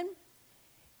 Amen?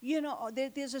 You know,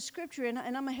 there's a scripture, and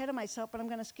I'm ahead of myself, but I'm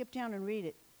going to skip down and read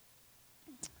it.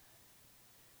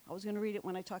 I was going to read it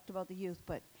when I talked about the youth,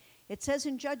 but it says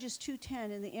in Judges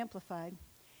 2:10 in the Amplified,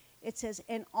 it says,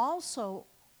 and also,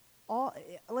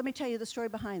 let me tell you the story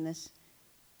behind this.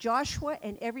 Joshua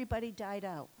and everybody died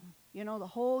out. You know, the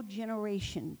whole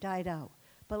generation died out.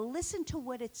 But listen to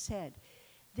what it said.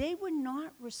 They were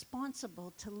not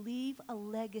responsible to leave a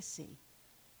legacy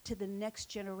to the next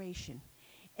generation.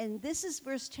 And this is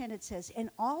verse 10, it says, and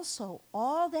also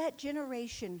all that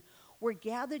generation were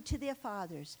gathered to their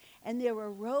fathers, and there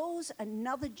arose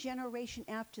another generation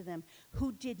after them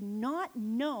who did not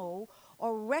know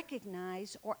or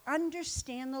recognize or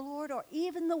understand the Lord or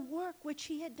even the work which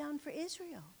he had done for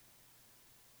Israel.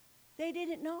 They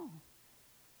didn't know.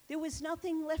 There was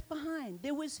nothing left behind.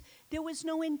 There was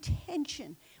no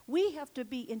intention. We have to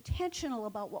be intentional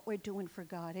about what we're doing for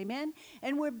God, amen?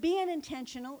 And we're being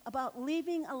intentional about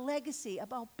leaving a legacy,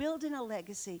 about building a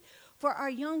legacy for our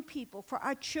young people, for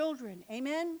our children,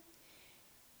 amen?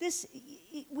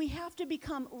 We have to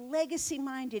become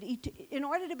legacy-minded. In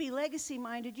order to be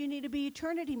legacy-minded, you need to be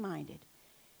eternity-minded.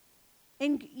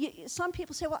 And some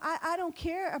people say, well, I don't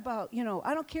care about,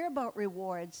 I don't care about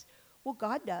rewards. Well,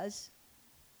 God does.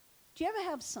 Do you ever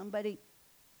have somebody,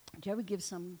 do you ever give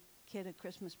some kid a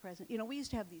Christmas present? We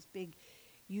used to have these big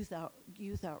youth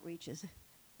outreaches.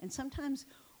 And sometimes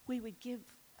we would give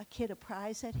a kid a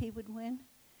prize that he would win.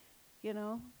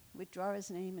 We'd draw his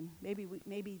name, and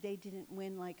maybe they didn't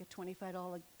win like a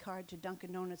 $25 card to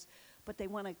Dunkin' Donuts, but they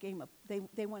won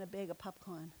they won a bag of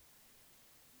popcorn.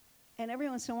 And every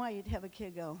once in a while, you'd have a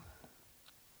kid go,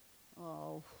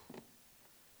 oh,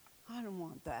 I don't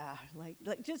want that. Like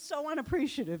just so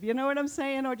unappreciative. You know what I'm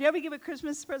saying? Or do you ever give a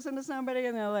Christmas present to somebody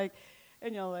and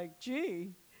you're like,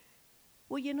 gee.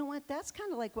 Well, you know what? That's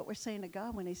kind of like what we're saying to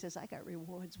God when he says, I got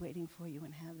rewards waiting for you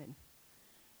in heaven.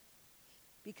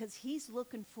 Because he's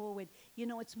looking forward.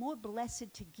 It's more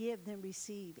blessed to give than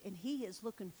receive. And he is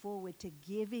looking forward to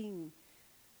giving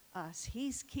us.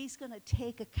 He's going to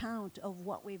take account of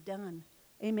what we've done.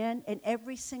 Amen? And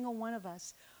every single one of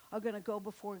us are going to go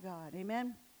before God.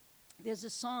 Amen? There's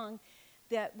a song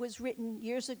that was written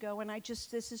years ago, and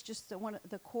this is just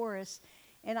the chorus.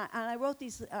 And I wrote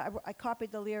these, I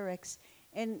copied the lyrics.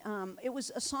 And it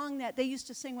was a song that they used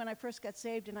to sing when I first got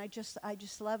saved, and I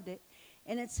just loved it.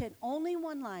 And it said, only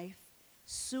one life,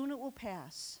 soon it will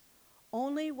pass.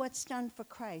 Only what's done for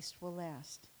Christ will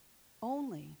last.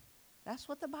 Only. That's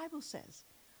what the Bible says.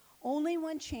 Only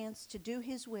one chance to do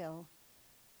his will.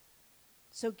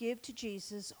 So give to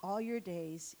Jesus all your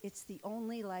days. It's the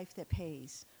only life that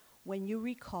pays. When you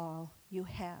recall, you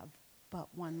have but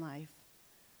one life.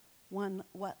 One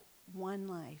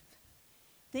life.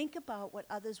 Think about what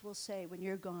others will say when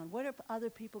you're gone. What are other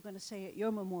people going to say at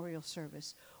your memorial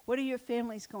service? What are your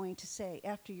families going to say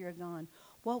after you're gone?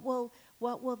 What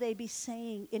will they be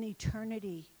saying in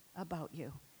eternity about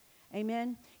you?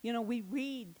 Amen? We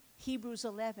read Hebrews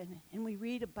 11, and we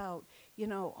read about,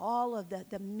 all of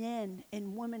the men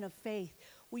and women of faith.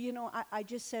 Well, I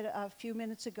just said a few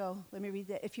minutes ago, let me read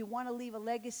that. If you want to leave a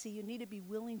legacy, you need to be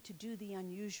willing to do the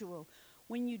unusual.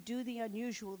 When you do the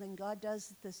unusual, then God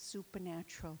does the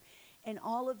supernatural. And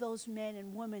all of those men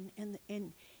and women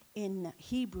in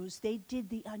Hebrews, they did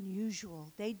the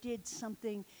unusual. They did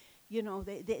something,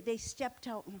 they stepped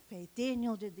out in faith.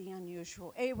 Daniel did the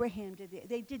unusual. Abraham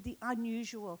they did the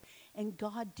unusual, and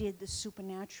God did the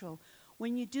supernatural.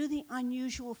 When you do the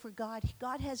unusual for God,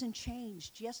 God hasn't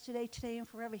changed yesterday, today, and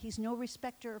forever. He's no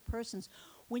respecter of persons.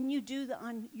 When you do the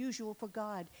unusual for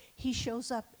God, he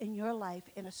shows up in your life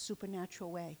in a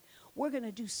supernatural way. We're going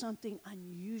to do something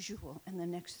unusual in the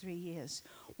next 3 years.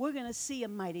 We're going to see a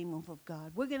mighty move of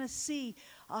God. We're going to see,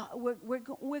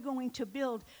 we're going to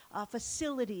build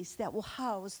facilities that will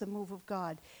house the move of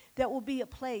God. That will be a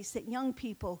place that young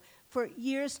people for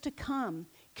years to come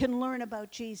can learn about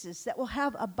Jesus. That will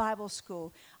have a Bible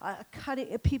school, that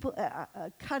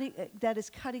is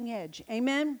cutting edge.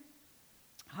 Amen?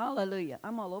 Hallelujah.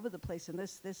 I'm all over the place in the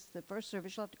first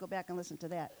service. You'll have to go back and listen to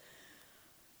that.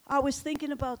 I was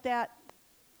thinking about that,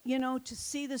 to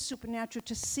see the supernatural,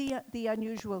 to see the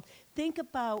unusual. Think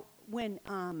about when,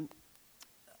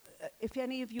 if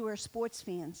any of you are sports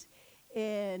fans,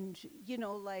 and,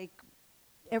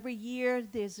 every year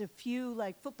there's a few,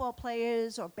 football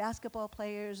players or basketball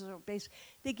players or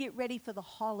they get ready for the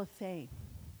Hall of Fame.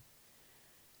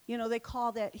 They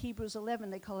call that Hebrews 11,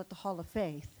 they call it the Hall of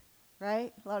Faith.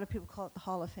 right? A lot of people call it the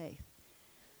Hall of Faith.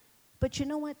 But you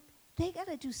know what? They got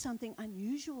to do something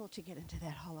unusual to get into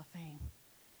that Hall of Fame.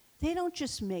 They don't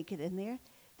just make it in there.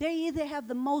 They either have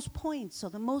the most points or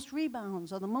the most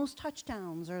rebounds or the most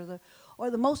touchdowns or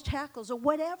the most tackles or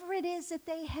whatever it is that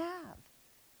they have.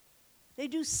 They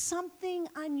do something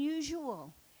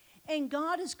unusual. And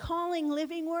God is calling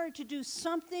Living Word to do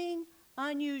something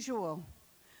unusual.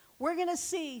 We're going to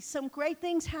see some great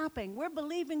things happening. We're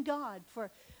believing God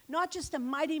for not just a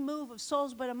mighty move of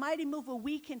souls, but a mighty move where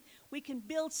we can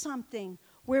build something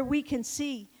where we can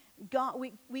see God,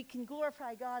 we can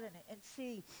glorify God in it and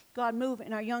see God move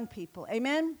in our young people.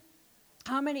 Amen?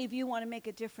 How many of you want to make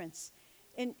a difference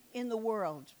in the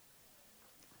world?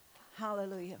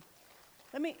 Hallelujah.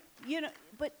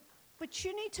 But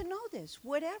you need to know this.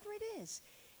 Whatever it is,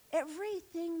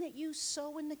 everything that you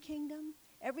sow in the kingdom,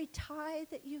 every tithe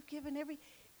that you've given,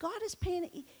 God is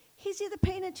paying, he's either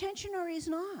paying attention or he's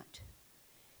not.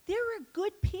 There are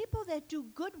good people that do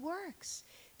good works.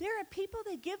 There are people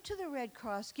that give to the Red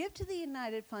Cross, give to the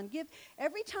United Fund, give.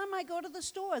 Every time I go to the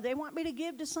store, they want me to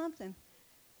give to something.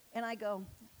 And I go,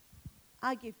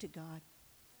 I give to God.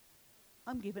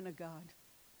 I'm giving to God.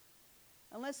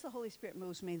 Unless the Holy Spirit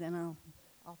moves me, then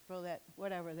I'll throw that,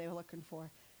 whatever they were looking for.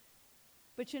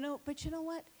 But you know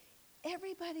what?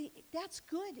 Everybody, that's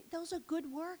good. Those are good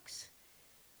works.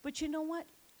 But you know what?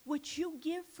 What you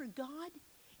give for God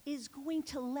is going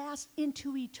to last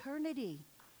into eternity.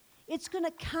 It's going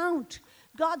to count.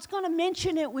 God's going to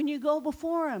mention it when you go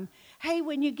before him. Hey,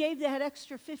 when you gave that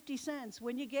extra 50 cents,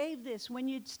 when you gave this, when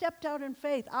you stepped out in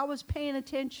faith, I was paying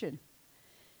attention.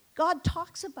 God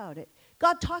talks about it.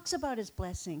 God talks about his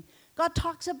blessing. God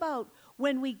talks about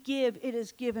when we give, it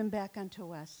is given back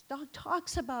unto us. God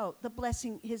talks about the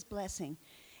blessing, his blessing.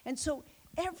 And so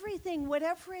everything,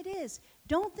 whatever it is,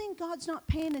 don't think God's not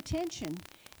paying attention.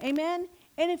 Amen?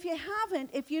 And if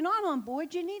you're not on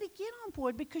board, you need to get on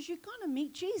board because you're going to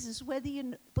meet Jesus whether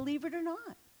you believe it or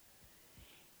not.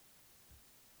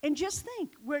 And just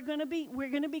think, we're going to be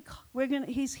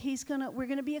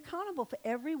accountable for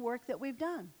every work that we've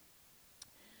done.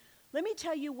 Let me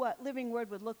tell you what Living Word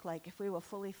would look like if we were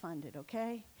fully funded,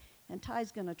 okay? And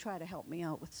Ty's going to try to help me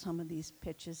out with some of these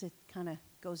pitches. It kind of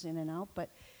goes in and out, but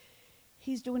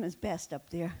he's doing his best up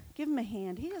there. Give him a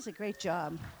hand. He does a great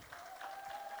job.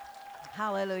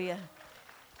 Hallelujah.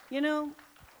 You know,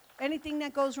 anything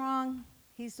that goes wrong,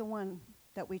 he's the one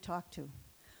that we talk to.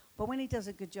 But when he does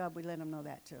a good job, we let him know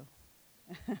that too.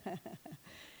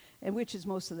 And which is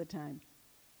most of the time.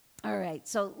 All right,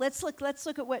 so let's look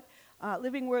at what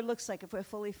Living Word looks like if we're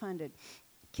fully funded.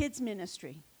 Kids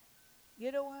ministry.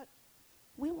 You know what?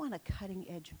 We want a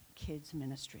cutting-edge kids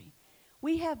ministry.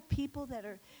 We have people that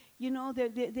are,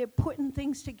 they're putting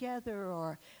things together.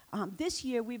 Or this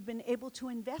year we've been able to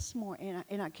invest more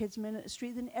in our kids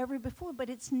ministry than ever before.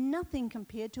 But it's nothing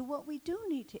compared to what we do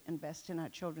need to invest in our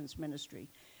children's ministry.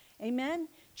 Amen?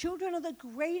 Children are the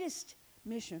greatest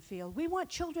mission field. We want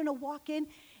children to walk in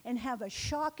and have a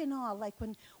shock and awe. Like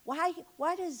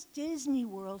why does Disney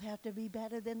World have to be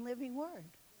better than Living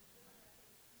Word?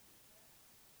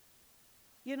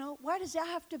 Why does that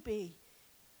have to be?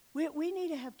 We need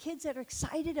to have kids that are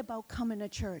excited about coming to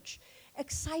church,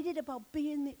 excited about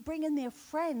bringing their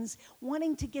friends,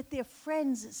 wanting to get their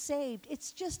friends saved.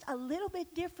 It's just a little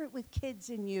bit different with kids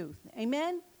and youth.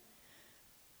 Amen?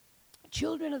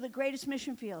 Children are the greatest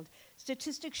mission field.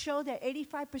 Statistics show that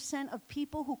 85% of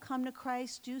people who come to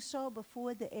Christ do so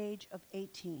before the age of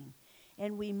 18.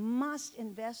 And we must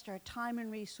invest our time and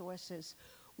resources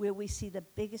where we see the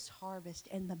biggest harvest.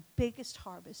 And the biggest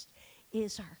harvest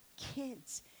is our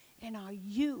kids and our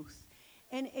youth.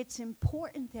 And it's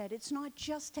important that it's not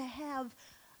just to have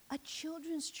a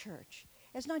children's church.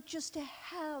 It's not just to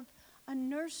have a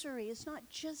nursery. It's not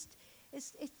just,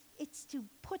 it's to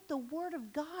put the Word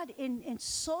of God in and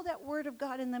sow that Word of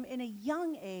God in them in a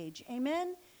young age.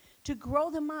 Amen? To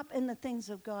grow them up in the things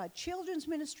of God. Children's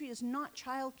ministry is not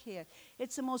childcare.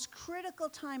 It's the most critical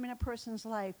time in a person's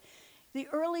life. The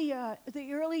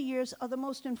early years are the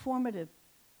most informative.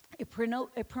 It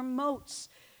promotes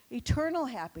eternal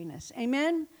happiness.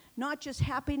 Amen? Not just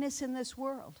happiness in this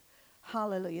world.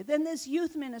 Hallelujah. Then there's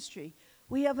youth ministry.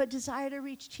 We have a desire to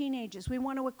reach teenagers. We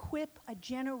want to equip a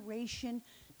generation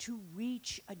to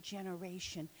reach a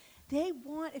generation. They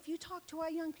want, if you talk to our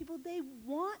young people, they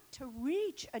want to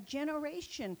reach a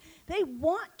generation. They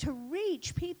want to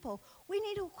reach people. We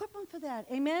need to equip them for that.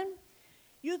 Amen?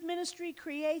 Youth ministry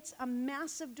creates a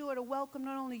massive door to welcome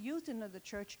not only youth into the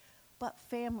church, but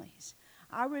families.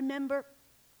 I remember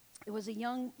it was a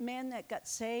young man that got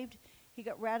saved. He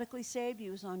got radically saved.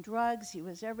 He was on drugs. He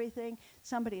was everything.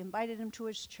 Somebody invited him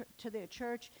to their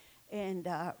church. and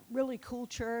really cool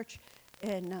church,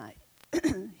 and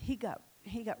he got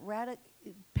radical.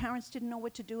 Parents didn't know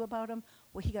what to do about him.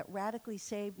 Well, he got radically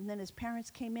saved, and then his parents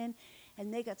came in,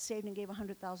 and they got saved and gave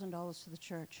 $100,000 to the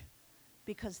church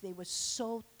because they were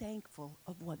so thankful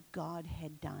of what God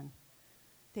had done.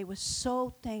 They were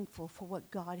so thankful for what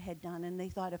God had done, and they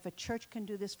thought, if a church can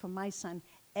do this for my son,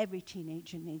 every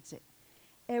teenager needs it.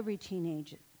 Every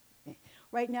teenager.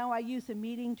 Right now, our youth are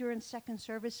meeting during second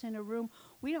service in a room.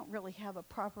 We don't really have a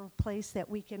proper place that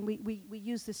we can, we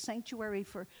use the sanctuary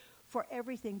for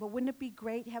everything, but wouldn't it be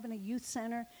great having a youth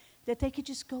center that they could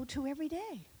just go to every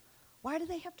day? Why do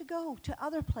they have to go to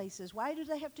other places? Why do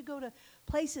they have to go to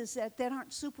places that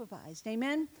aren't supervised?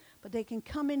 Amen? But they can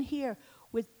come in here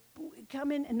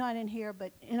and not in here,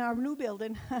 but in our new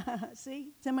building. See?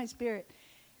 It's in my spirit.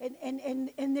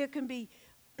 And there can be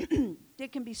there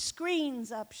can be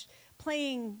screens up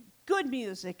playing good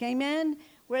music, amen?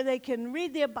 Where they can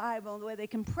read their Bible, where they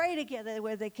can pray together,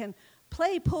 where they can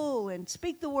play pool and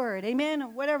speak the word, amen? Or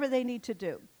whatever they need to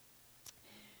do.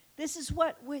 This is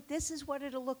what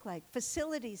it'll look like.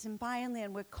 Facilities in buying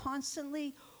land. We're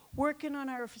constantly working on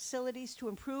our facilities to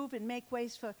improve and make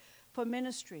ways for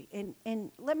ministry.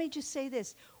 And let me just say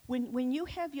this. When you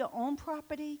have your own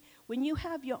property, when you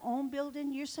have your own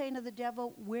building, you're saying to the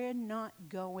devil, we're not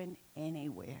going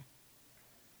anywhere.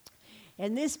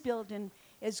 And this building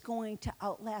is going to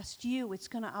outlast you. It's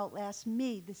going to outlast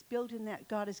me, this building that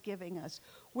God is giving us.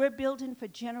 We're building for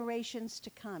generations to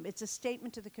come. It's a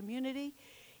statement to the community.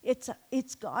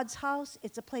 It's God's house.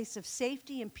 It's a place of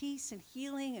safety and peace and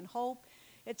healing and hope.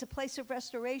 It's a place of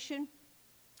restoration.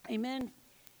 Amen.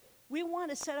 We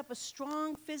want to set up a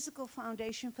strong physical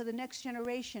foundation for the next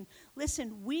generation.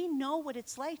 Listen, we know what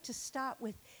it's like to start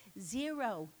with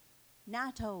zero,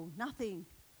 natto, nothing.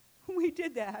 We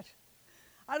did that.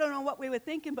 I don't know what we were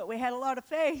thinking, but we had a lot of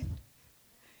faith.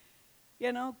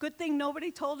 You know, good thing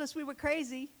nobody told us we were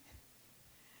crazy.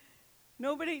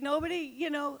 Nobody, you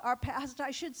know, our past,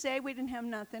 I should say, we didn't have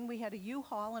nothing. We had a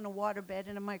U-Haul and a waterbed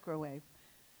and a microwave.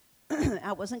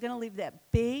 I wasn't going to leave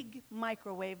that big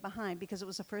microwave behind because it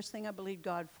was the first thing I believed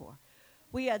God for.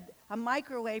 We had a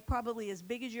microwave probably as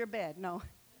big as your bed. No,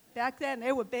 back then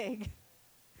they were big.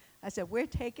 I said, we're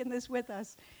taking this with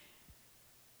us.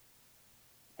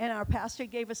 And our pastor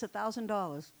gave us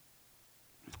 $1,000.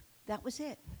 That was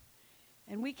it.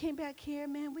 And we came back here,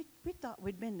 man, we thought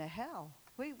we'd been to hell.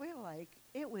 We were like,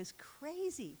 it was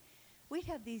crazy. We'd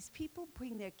have these people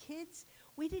bring their kids.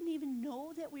 We didn't even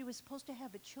know that we were supposed to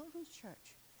have a children's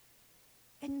church.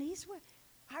 And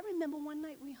I remember one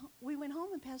night we went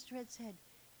home and Pastor Ed said,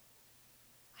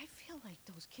 I feel like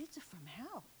those kids are from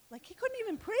hell. Like he couldn't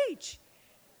even preach.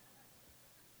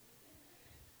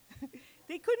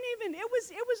 They couldn't even, it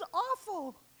was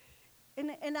awful.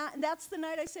 And that's the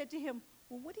night I said to him,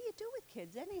 well, what do you do with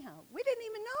kids anyhow? We didn't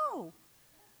even know.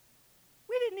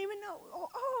 We didn't even know.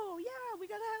 Oh yeah, we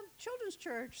got to have children's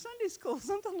church, Sunday school,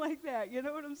 something like that. You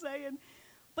know what I'm saying?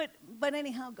 But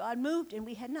anyhow, God moved, and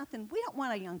we had nothing. We don't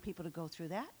want our young people to go through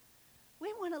that.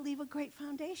 We want to leave a great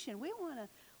foundation. We want to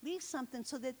leave something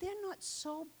so that they're not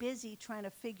so busy trying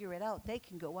to figure it out. They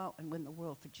can go out and win the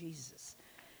world for Jesus.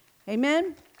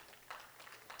 Amen?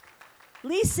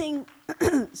 Leasing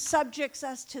subjects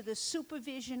us to the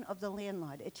supervision of the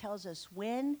landlord. It tells us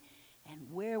when and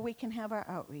where we can have our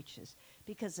outreaches.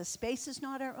 Because the space is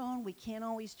not our own, we can't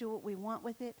always do what we want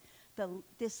with it.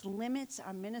 This limits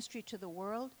our ministry to the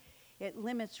world. It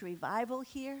limits revival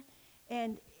here.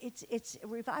 And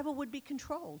revival would be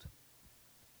controlled.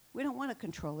 We don't want to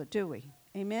control it, do we?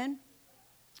 Amen?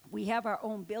 We have our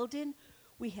own building.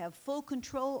 We have full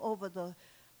control over the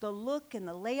look and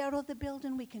the layout of the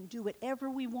building. We can do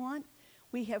whatever we want.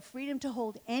 We have freedom to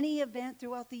hold any event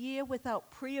throughout the year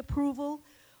without pre-approval,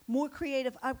 more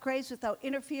creative upgrades without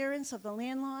interference of the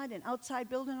landlord and outside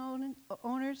building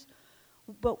owners.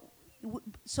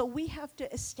 So we have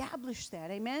to establish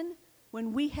that, amen,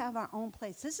 when we have our own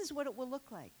place. This is what it will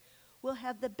look like. We'll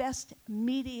have the best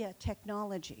media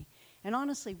technology. And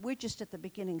honestly, we're just at the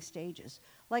beginning stages.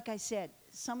 Like I said,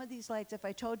 some of these lights, if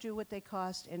I told you what they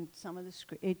cost, and some of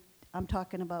the I'm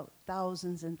talking about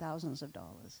thousands and thousands of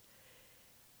dollars.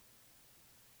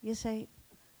 You say,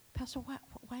 Pastor,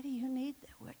 why do you need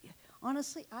that?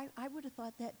 Honestly, I would have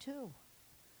thought that too.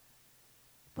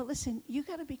 But listen, you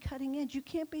got to be cutting edge. You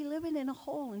can't be living in a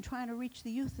hole and trying to reach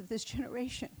the youth of this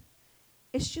generation.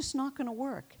 It's just not going to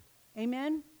work.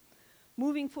 Amen?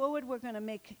 Moving forward, we're going to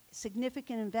make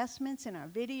significant investments in our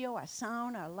video, our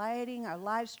sound, our lighting, our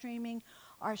live streaming,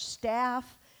 our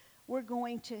staff. We're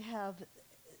going to have,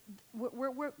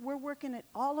 we're working at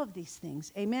all of these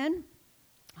things. Amen?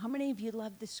 How many of you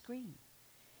love this screen?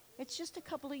 It's just a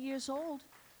couple of years old.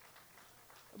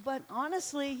 But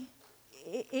honestly,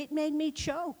 it made me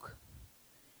choke.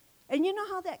 And you know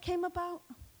how that came about?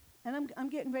 And I'm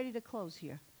getting ready to close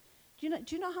here. Do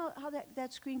you know how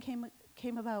that screen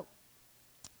came about?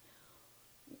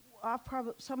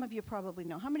 Some of you probably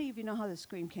know. How many of you know how the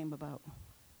screen came about?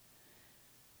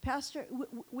 Pastor,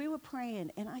 we were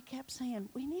praying, and I kept saying,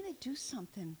 we need to do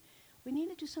something. We need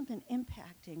to do something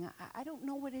impacting. I don't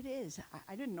know what it is.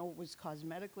 I didn't know it was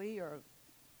cosmetically or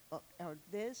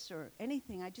this or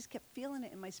anything. I just kept feeling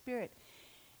it in my spirit.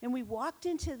 And we walked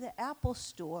into the Apple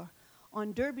store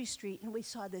on Derby Street, and we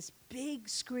saw this big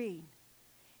screen.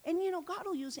 And, you know, God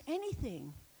will use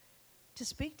anything to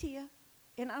speak to you.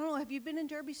 And I don't know, have you been in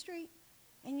Derby Street?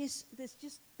 And this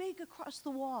just big across the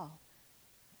wall.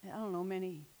 I don't know,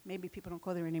 maybe people don't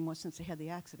go there anymore since they had the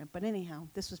accident. But anyhow,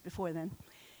 this was before then.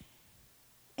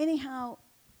 Anyhow,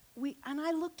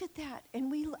 I looked at that,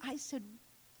 and I said,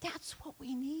 that's what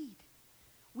we need.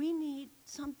 We need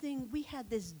something. We had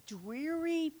this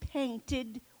dreary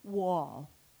painted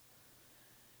wall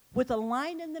with a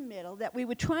line in the middle that we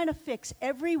were trying to fix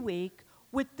every week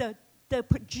with the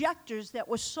projectors that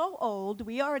were so old,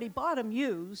 we already bought them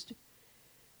used.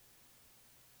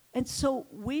 And so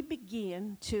we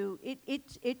began to,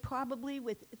 it probably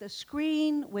with the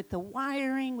screen, with the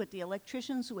wiring, with the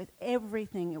electricians, with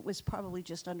everything, it was probably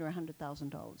just under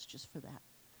 $100,000 just for that.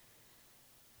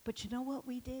 But you know what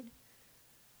we did?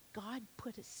 God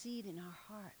put a seed in our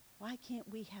heart. Why can't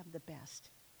we have the best?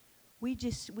 I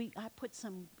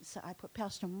put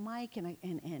Pastor Mike and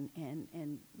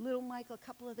little Michael, a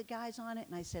couple of the guys on it,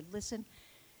 and I said, listen,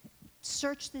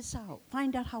 search this out.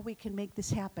 Find out how we can make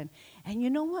this happen. And you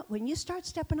know what? When you start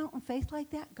stepping out in faith like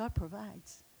that, God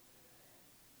provides.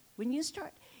 When you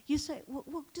say,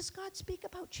 well, does God speak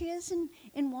about chairs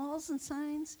and walls and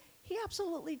signs? He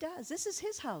absolutely does. This is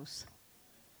his house.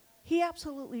 He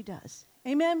absolutely does.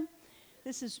 Amen?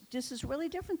 This is really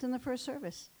different than the first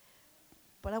service.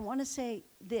 But I want to say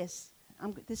this.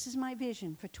 This is my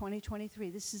vision for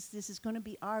 2023. This is going to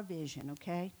be our vision,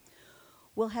 okay?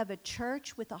 We'll have a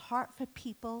church with a heart for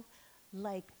people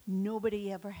like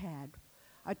nobody ever had.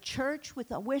 A church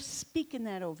we're speaking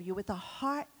that over you, with a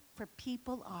heart for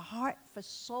people, a heart for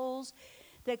souls,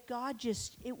 that God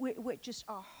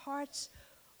our hearts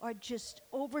are just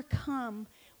overcome.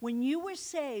 When you were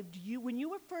saved, when you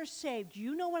were first saved,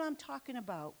 you know what I'm talking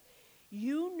about.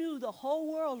 You knew the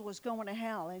whole world was going to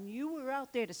hell, and you were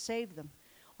out there to save them.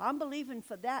 I'm believing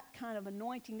for that kind of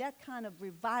anointing, that kind of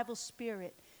revival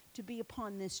spirit to be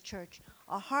upon this church.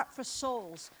 A heart for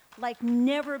souls like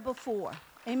never before.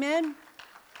 Amen?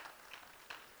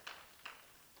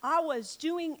 I was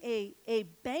doing a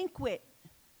banquet.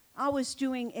 I was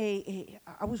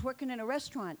working in a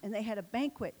restaurant, and they had a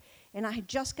banquet, and I had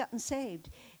just gotten saved,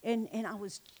 and I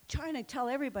was trying to tell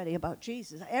everybody about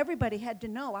Jesus. Everybody had to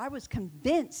know. I was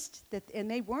convinced that, and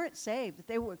they weren't saved, that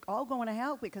they were all going to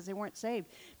hell because they weren't saved,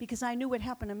 because I knew what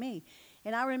happened to me.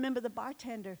 And I remember the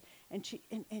bartender,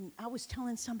 and I was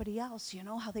telling somebody else, you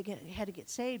know, how they had to get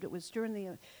saved. It was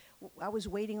during I was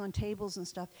waiting on tables and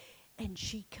stuff, and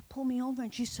she pulled me over,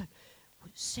 and she said,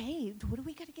 saved? What do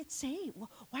we got to get saved?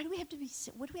 Why do we have to be?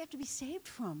 What do we have to be saved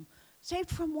from?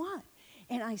 Saved from what?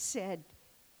 And I said,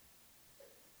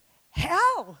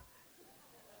 hell.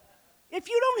 If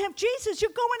you don't have Jesus, you're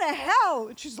going to hell.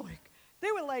 And she's like,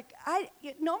 they were like,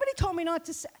 nobody told me not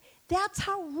to say. That's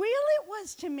how real it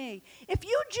was to me. If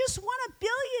you just won $1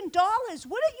 billion,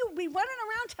 wouldn't you be running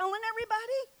around telling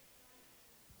everybody?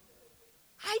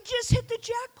 I just hit the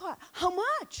jackpot. How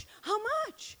much? How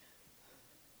much?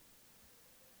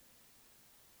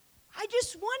 I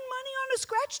just won money on a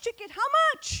scratch ticket. How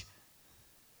much?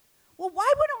 Well,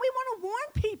 why wouldn't we want to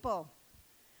warn people?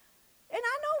 And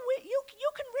I know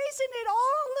you can reason it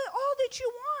all that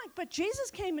you want, but Jesus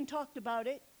came and talked about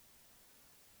it.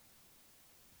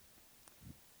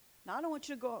 Now, I don't want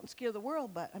you to go out and scare the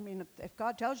world, but, I mean, if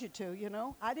God tells you to, you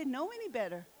know. I didn't know any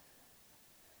better.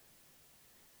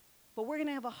 But we're going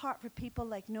to have a heart for people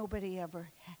like nobody ever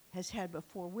has had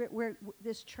before.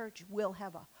 This church will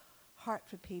have a heart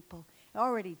for people. It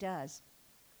already does.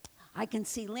 I can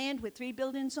see land with 3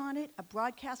 buildings on it, a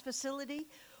broadcast facility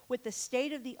with the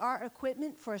state-of-the-art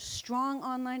equipment for a strong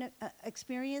online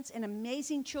experience, an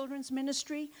amazing children's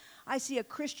ministry. I see a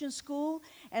Christian school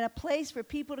and a place for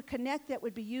people to connect that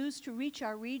would be used to reach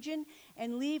our region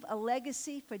and leave a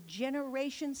legacy for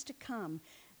generations to come.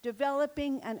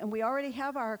 developing, and we already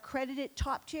have our accredited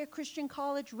top-tier Christian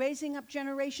college, raising up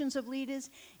generations of leaders,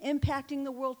 impacting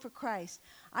the world for Christ.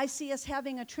 I see us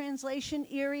having a translation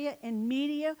area in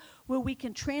media where we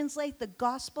can translate the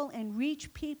gospel and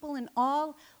reach people in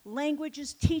all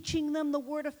languages, teaching them the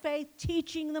word of faith,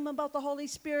 teaching them about the Holy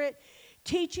Spirit,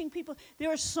 teaching people.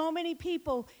 There are so many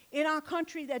people in our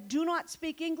country that do not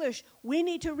speak English. We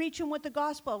need to reach them with the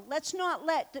gospel. Let's not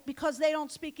let, because they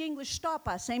don't speak English, stop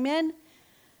us. Amen?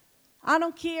 I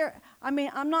don't care. I mean,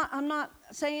 I'm not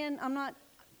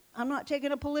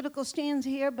taking a political stance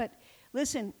here, but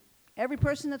listen, every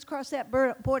person that's crossed that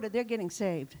border, they're getting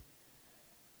saved.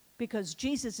 Because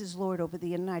Jesus is Lord over the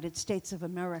United States of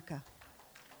America.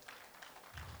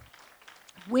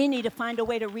 We need to find a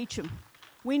way to reach them.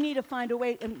 We need to find a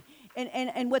way,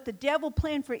 and what the devil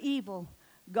planned for evil,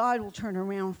 God will turn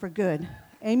around for good.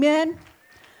 Amen?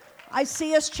 I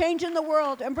see us changing the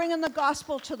world and bringing the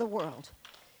gospel to the world.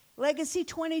 Legacy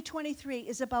 2023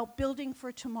 is about building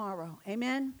for tomorrow.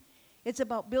 Amen? It's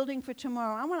about building for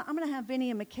tomorrow. I'm going to have Vinny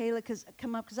and Michaela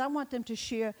come up because I want them to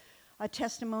share a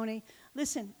testimony.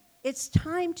 Listen, it's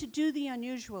time to do the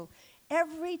unusual.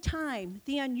 Every time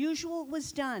the unusual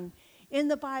was done in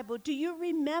the Bible, do you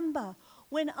remember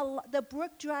when the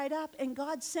brook dried up and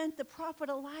God sent the prophet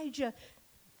Elijah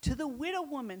to the widow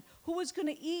woman who was going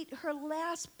to eat her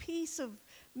last piece of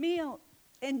meal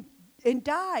and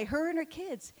die, her and her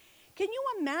kids? Can you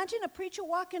imagine a preacher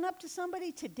walking up to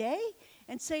somebody today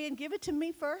and saying, give it to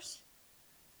me first,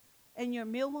 and your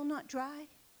meal will not dry,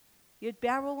 your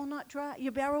barrel will not dry,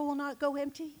 your barrel will not go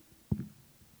empty?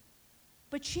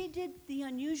 But she did the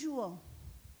unusual,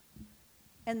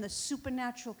 and the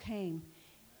supernatural came.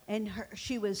 And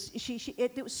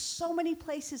there was so many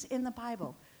places in the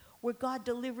Bible where God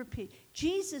delivered people.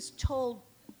 Jesus told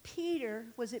Peter,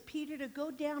 was it Peter, to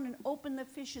go down and open the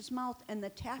fish's mouth and the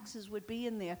taxes would be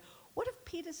in there. What if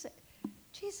Peter said,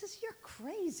 Jesus, you're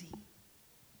crazy?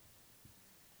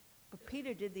 But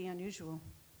Peter did the unusual.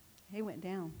 He went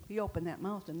down. He opened that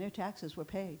mouth and their taxes were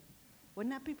paid.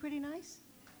 Wouldn't that be pretty nice?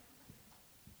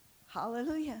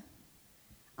 Hallelujah.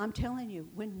 I'm telling you,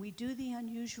 when we do the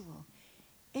unusual,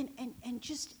 and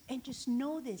just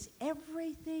know this,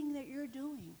 everything that you're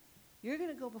doing, you're going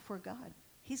to go before God.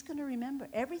 He's going to remember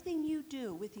everything you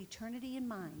do with eternity in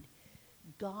mind.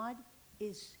 God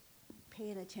is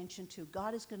paying attention to.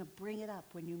 God is going to bring it up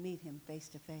when you meet him face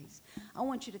to face. I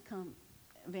want you to come,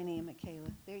 Vinny and Michaela.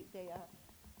 They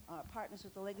are partners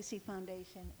with the Legacy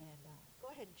Foundation, and go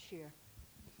ahead and share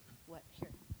what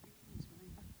here.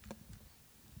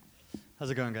 How's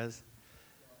it going, guys?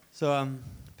 So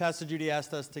Pastor Judy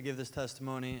asked us to give this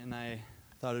testimony, and I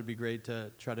thought it would be great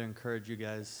to try to encourage you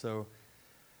guys. So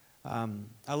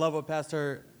I love what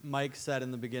Pastor Mike said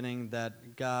in the beginning,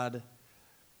 that God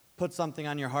put something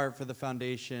on your heart for the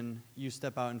foundation. You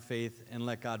step out in faith and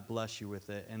let God bless you with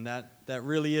it. And that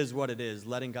really is what it is,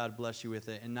 letting God bless you with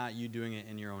it and not you doing it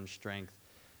in your own strength.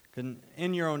 'Cause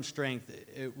in your own strength,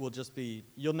 it will just be,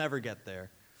 you'll never get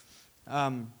there.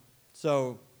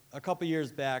 So a couple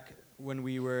years back, when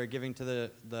we were giving to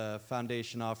the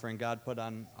foundation offering, God put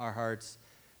on our hearts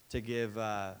to give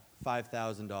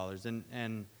 $5,000.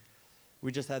 And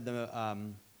we just had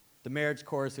the marriage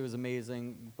course. It was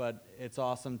amazing, but it's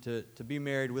awesome to be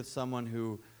married with someone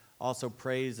who also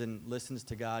prays and listens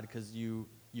to God, because you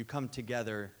come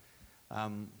together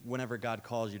whenever God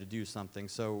calls you to do something.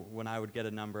 So when I would get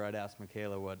a number, I'd ask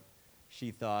Michaela what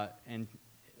she thought, and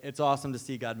it's awesome to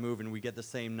see God move, and we get the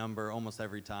same number almost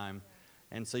every time.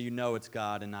 And so you know it's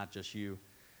God and not just you.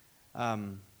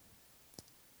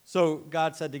 So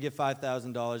God said to give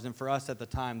 $5,000, and for us at the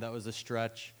time, that was a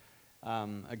stretch.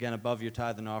 Again, above your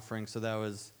tithe and offering, so that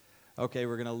was, okay,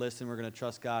 we're going to listen, we're going to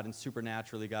trust God, and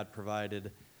supernaturally God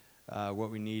provided what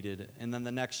we needed. And then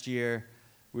the next year,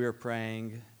 we were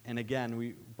praying, and again,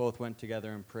 we both went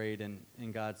together and prayed,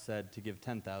 and God said to give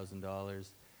 $10,000.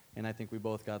 And I think we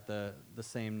both got the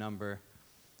same number.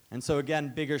 And so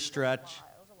again, bigger stretch.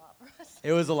 It was a lot for us.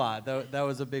 It was a lot. That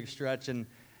was a big stretch. And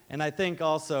I think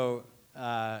also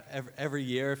every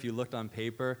year, if you looked on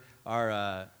paper,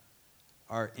 our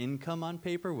income on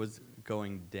paper was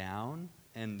going down,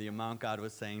 and the amount God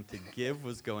was saying to give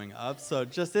was going up. So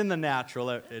just in the natural,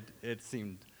 it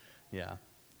seemed,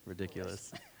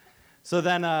 ridiculous. So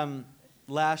then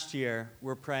last year,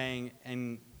 we're praying,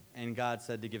 and God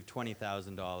said to give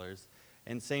 $20,000.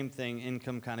 And same thing,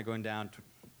 income kind of going down,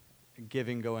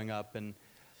 giving going up.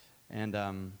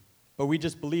 But we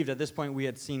just believed at this point we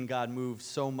had seen God move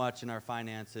so much in our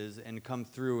finances and come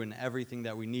through in everything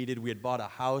that we needed. We had bought a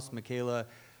house. Michaela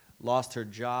lost her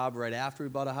job right after we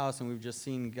bought a house, and we've just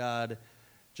seen God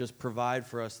just provide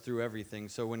for us through everything.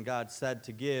 So when God said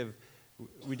to give,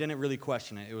 we didn't really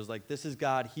question it. It was like, this is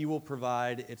God. He will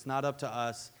provide. It's not up to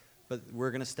us, but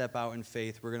we're going to step out in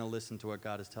faith. We're going to listen to what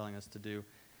God is telling us to do.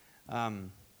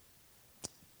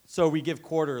 So we give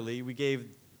quarterly. We gave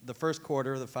the first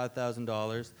quarter, the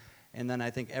 $5,000, and then I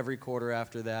think every quarter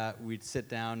after that, we'd sit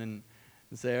down and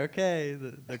say, okay,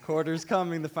 the quarter's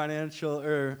coming, the financial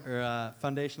or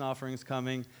foundation offering's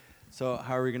coming. So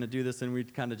how are we going to do this? And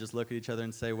we'd kind of just look at each other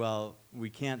and say, well, we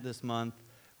can't this month.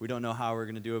 We don't know how we're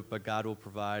going to do it, but God will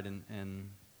provide. And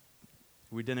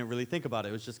we didn't really think about it.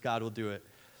 It was just God will do it.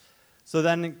 So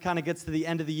then it kind of gets to the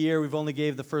end of the year. We've only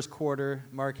gave the first quarter.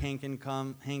 Mark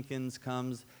Hankins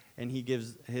comes, and he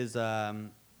gives his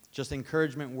just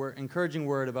encouraging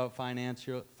word about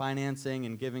financing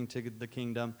and giving to the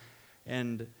kingdom.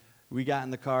 And we got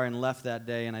in the car and left that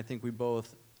day, and I think we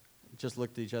both just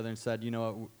looked at each other and said, you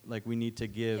know what, like we need to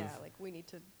give. Yeah, like we need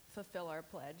to fulfill our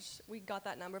pledge. We got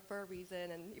that number for a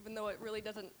reason, and even though it really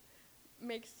doesn't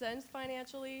make sense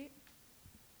financially,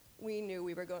 we knew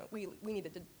we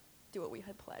needed to do what we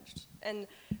had pledged. And,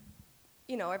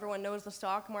 you know, everyone knows the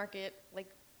stock market, like,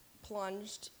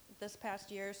 plunged this past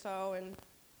year or so, and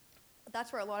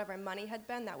that's where a lot of our money had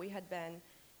been, that we had been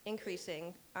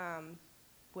increasing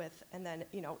with, and then,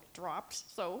 you know, dropped.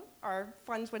 So our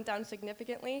funds went down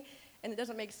significantly, and it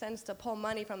doesn't make sense to pull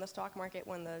money from the stock market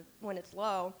when it's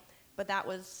low, but that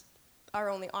was our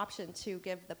only option to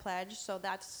give the pledge. So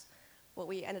that's what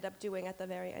we ended up doing at the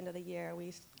very end of the year.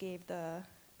 We gave the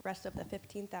rest of the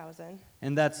 $15,000.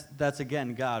 And that's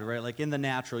again God, right? Like in the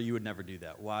natural, you would never do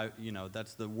that. Why? You know,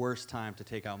 that's the worst time to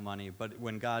take out money. But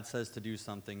when God says to do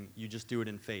something, you just do it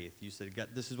in faith. You say,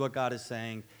 this is what God is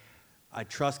saying. I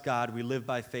trust God. We live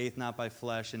by faith, not by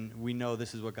flesh, and we know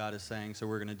this is what God is saying, so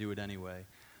we're going to do it anyway.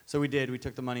 So we did. We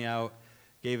took the money out,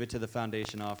 gave it to the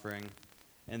foundation offering,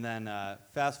 and then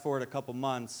fast forward a couple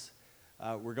months,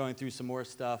 we're going through some more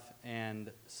stuff,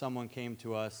 and someone came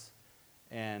to us,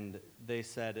 and they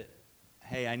said,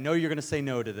 hey, I know you're going to say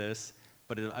no to this,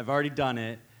 but I've already done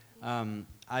it.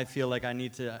 I feel like I'm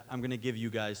going to give you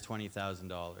guys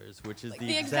 $20,000, which is like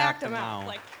the exact amount.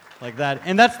 Like that.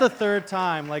 And that's the third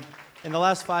time, like in the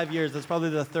last 5 years, that's probably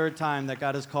the third time that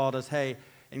God has called us, hey,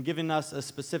 and given us a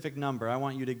specific number. I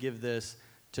want you to give this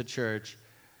to church.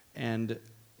 And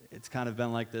it's kind of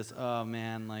been like this, oh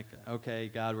man, like, okay,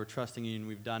 God, we're trusting you and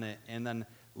we've done it. And then,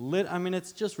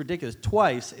 it's just ridiculous.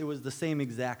 Twice, it was the same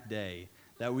exact day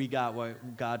that we got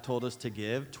what God told us to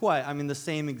give. Twice, the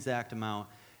same exact amount.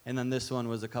 And then this one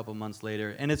was a couple months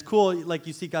later. And it's cool, like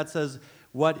you see, God says,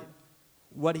 what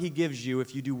he gives you,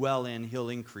 if you do well in, he'll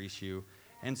increase you.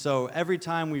 And so every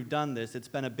time we've done this, it's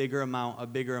been a bigger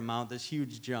amount, this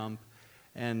huge jump.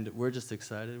 And we're just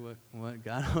excited what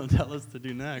God will tell us to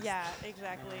do next. Yeah,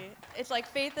 exactly. It's like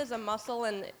faith is a muscle,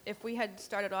 and if we had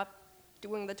started off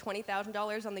doing the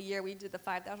 $20,000 on the year we did the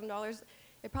 $5,000,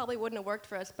 it probably wouldn't have worked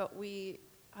for us, but we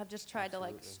have just tried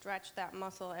to stretch that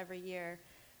muscle every year.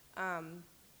 And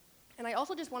I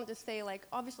also just wanted to say,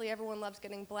 obviously everyone loves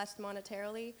getting blessed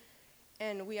monetarily,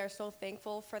 and we are so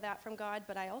thankful for that from God,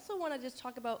 but I also want to just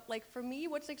talk about, for me,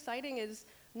 what's exciting is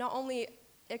not only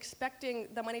expecting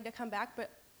the money to come back, but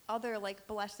other,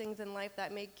 blessings in life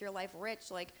that make your life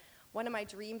rich. One of my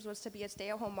dreams was to be a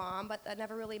stay-at-home mom, but that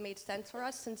never really made sense for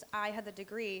us since I had the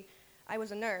degree. I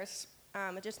was a nurse.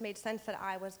 It just made sense that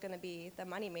I was going to be the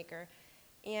moneymaker.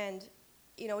 And,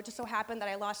 it just so happened that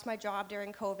I lost my job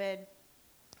during COVID,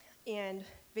 and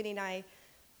Vinny and I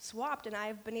swapped, and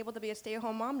I've been able to be a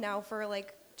stay-at-home mom now for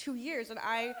 2 years, and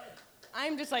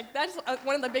I'm just that's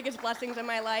one of the biggest blessings in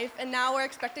my life. And now we're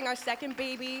expecting our second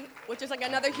baby, which is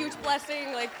another huge blessing.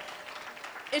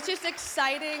 It's just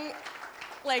exciting,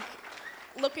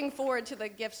 looking forward to the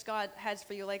gifts God has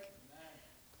for you.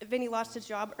 Vinny lost his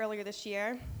job earlier this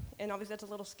year, and obviously that's a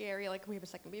little scary. We have a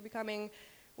second baby coming,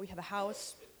 we have a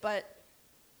house, but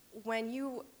when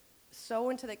you sow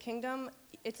into the kingdom,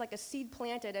 it's like a seed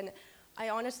planted, and I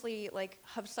honestly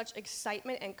have such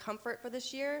excitement and comfort for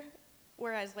this year,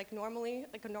 whereas normally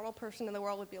a normal person in the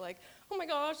world would be oh my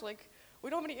gosh, we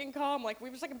don't have any income, we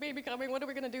have a second baby coming, what are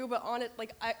we gonna do? But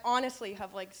I honestly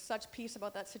have such peace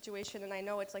about that situation, and I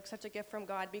know it's such a gift from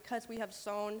God because we have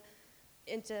sown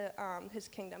into his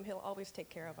kingdom. He'll always take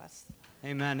care of us.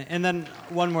 Amen. And then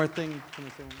one more thing. Can I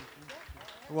say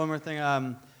one more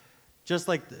thing?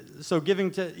 So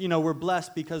giving to, we're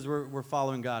blessed because we're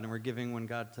following God, and we're giving when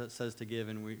God says to give,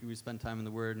 and we spend time in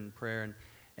the Word and prayer.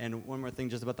 And one more thing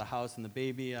just about the house and the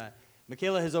baby.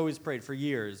 Michaela has always prayed for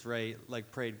years, right?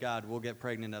 Prayed, God, we'll get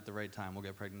pregnant at the right time. We'll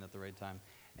get pregnant at the right time.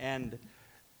 And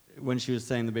when she was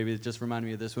saying the baby, it just reminded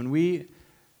me of this. When we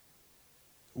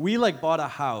bought a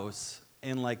house,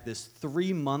 in like this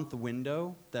 3-month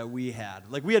window that we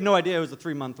had. Like we had no idea it was a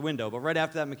 3-month window, but right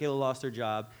after that, Michaela lost her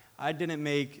job.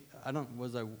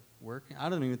 Was I working? I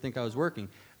don't even think I was working.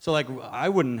 So like I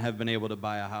wouldn't have been able to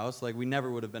buy a house. Like we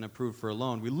never would have been approved for a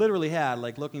loan. We literally had,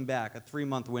 like looking back, a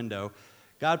 3-month window.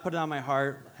 God put it on my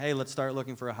heart, hey, let's start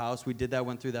looking for a house. We did that,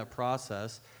 went through that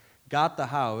process, got the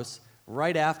house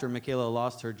right after Michaela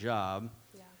lost her job.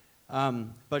 Yeah.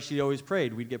 But she always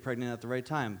prayed we'd get pregnant at the right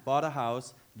time. Bought a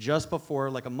house just before,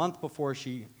 like a month before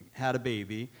she had a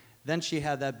baby. Then she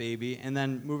had that baby, and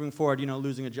then moving forward,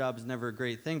 losing a job is never a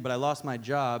great thing, but I lost my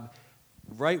job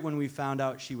right when we found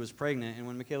out she was pregnant, and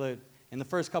when Michaela, in the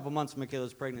first couple months of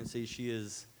Michaela's pregnancy, she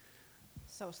is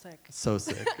So sick. so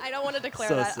sick. I don't want to declare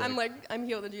So that. sick. I'm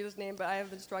healed in Jesus' name, but I have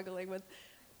been struggling with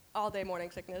all-day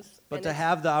morning sickness. But to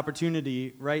have the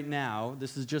opportunity right now,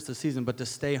 this is just a season, but to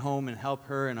stay home and help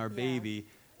her and our baby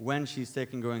when she's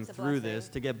sick and going through this,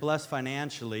 to get blessed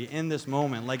financially in this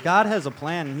moment. Like God has a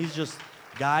plan, and He's just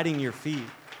guiding your feet.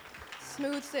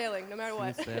 Smooth sailing, no matter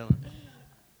what. Smooth sailing.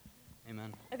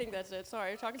 Amen. I think that's it.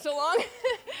 Sorry, talking so long.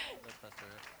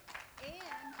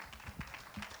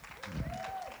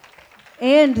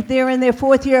 And they're in their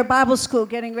 4th year of Bible school,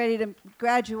 getting ready to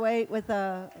graduate with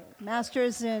a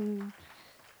master's in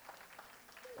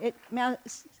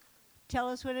tell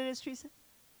us what it is, Teresa.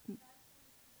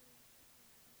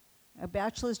 A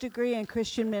bachelor's degree in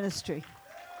Christian ministry.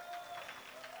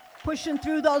 Pushing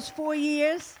through those 4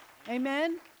 years,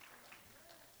 amen.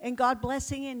 And God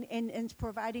blessing and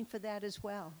providing for that as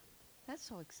well. That's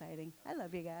so exciting. I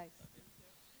love you guys.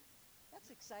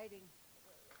 That's exciting.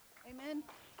 Amen.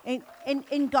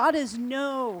 And God is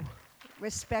no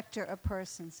respecter of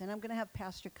persons. And I'm going to have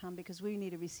Pastor come because we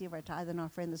need to receive our tithe and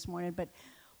offering this morning. But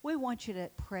we want you to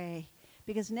pray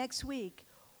because next week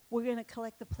we're going to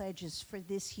collect the pledges for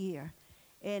this year.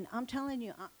 And I'm telling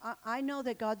you, I know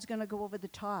that God's going to go over the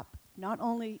top, not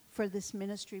only for this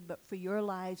ministry, but for your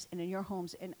lives and in your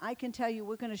homes. And I can tell you,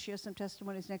 we're going to share some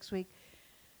testimonies next week.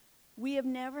 We have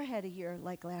never had a year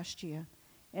like last year.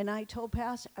 And I told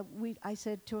Pastor, I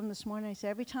said to him this morning, I said,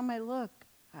 every time I look,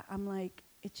 I'm like,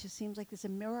 it just seems like there's a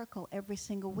miracle every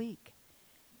single week.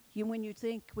 When you're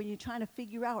trying to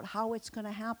figure out how it's going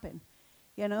to happen,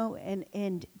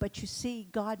 but you see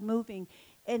God moving.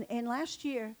 And last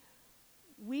year,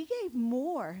 we gave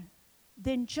more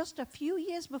than just a few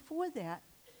years before that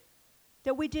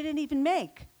we didn't even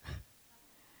make.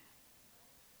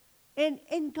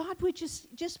 And God would just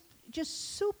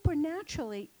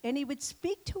supernaturally, and He would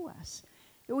speak to us.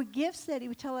 There were gifts that He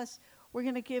would tell us, we're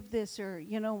going to give this, or,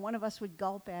 one of us would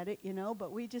gulp at it,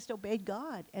 but we just obeyed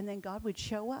God. And then God would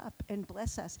show up and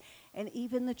bless us. And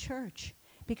even the church,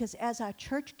 because as our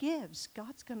church gives,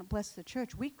 God's going to bless the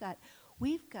church. We've got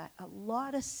a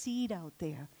lot of seed out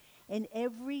there, and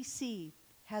every seed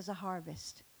has a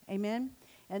harvest. Amen?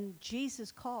 And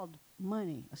Jesus called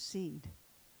money a seed.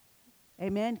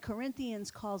 Amen?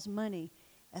 Corinthians calls money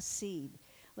a seed.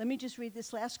 Let me just read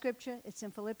this last scripture. It's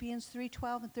in Philippians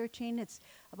 3:12 and 13. It's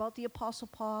about the Apostle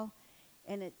Paul.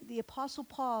 And the Apostle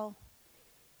Paul,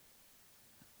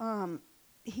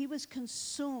 he was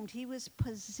consumed. He was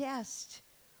possessed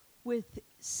with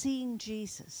seeing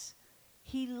Jesus.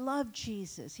 He loved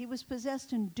Jesus. He was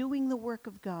possessed in doing the work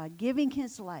of God, giving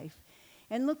his life.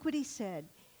 And look what he said.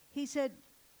 He said,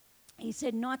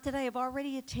 not that I have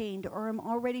already attained or am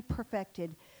already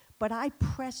perfected, but I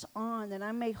press on that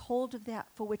I may hold of that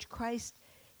for which Christ,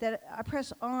 that I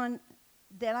press on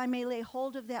that I may lay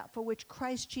hold of that for which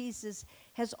Christ Jesus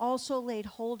has also laid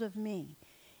hold of me.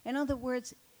 In other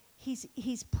words,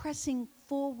 he's pressing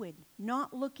forward,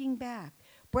 not looking back.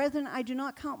 Brethren, I do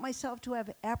not count myself to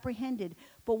have apprehended,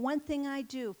 but one thing I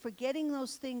do, forgetting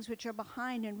those things which are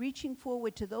behind and reaching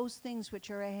forward to those things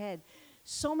which are ahead.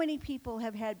 So many people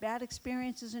have had bad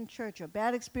experiences in church or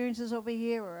bad experiences over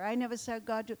here, or I never saw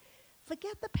God do.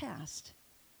 Forget the past.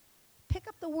 Pick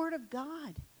up the Word of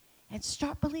God and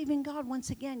start believing God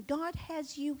once again. God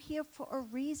has you here for a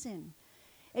reason,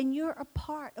 and you're a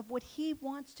part of what He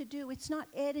wants to do. It's not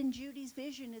Ed and Judy's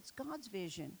vision, it's God's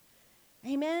vision.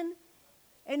 Amen?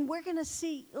 And we're going to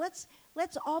see, let's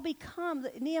all become,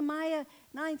 Nehemiah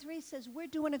 9:3 says, we're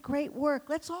doing a great work.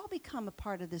 Let's all become a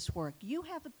part of this work. You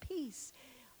have a piece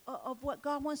of what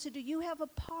God wants to do. You have a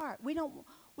part. We don't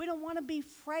want to be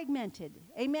fragmented.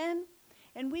 Amen?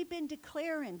 And we've been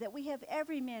declaring that we have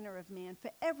every manner of man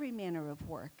for every manner of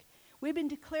work. We've been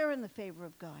declaring the favor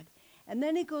of God. And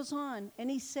then he goes on and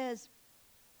he says,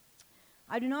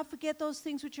 I do not forget those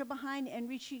things which are behind and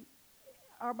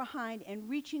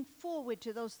reaching forward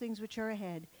to those things which are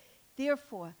ahead.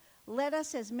 Therefore, let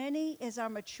us, as many as are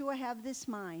mature, have this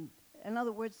mind. In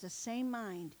other words, the same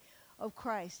mind of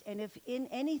Christ. And if in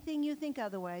anything you think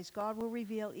otherwise, God will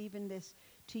reveal even this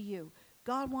to you.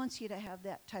 God wants you to have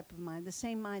that type of mind, the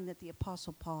same mind that the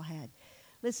Apostle Paul had.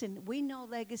 Listen, we know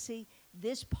legacy.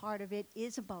 This part of it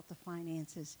is about the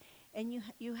finances. And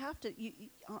you have to,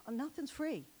 nothing's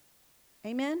free.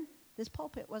 Amen? This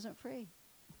pulpit wasn't free.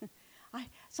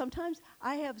 Sometimes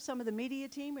I have some of the media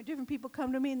team or different people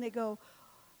come to me and they go,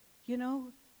 you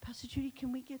know, Pastor Judy,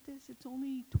 can we get this? It's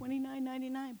only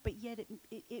 $29.99. But yet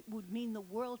it would mean the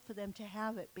world for them to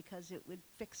have it because it would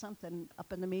fix something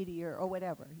up in the media or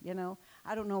whatever, you know.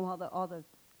 I don't know all the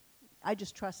I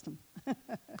just trust them.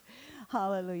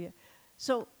 Hallelujah.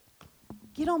 So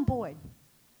get on board.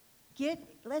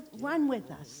 Let's run with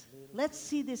us. Let's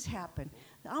see this happen.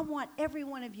 I want every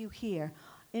one of you here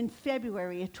in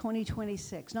February of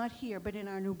 2026, not here, but in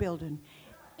our new building.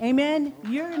 Amen?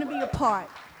 You're going to be a part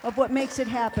of what makes it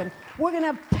happen. We're going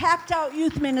to have packed out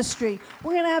youth ministry.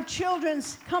 We're going to have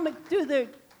children's coming through the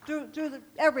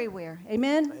everywhere.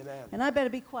 Amen? Amen. And I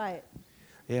better be quiet.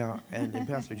 Yeah, and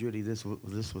Pastor Judy, this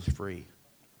was free.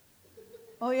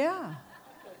 Oh, yeah.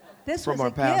 This From was our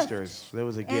a pastors. gift. There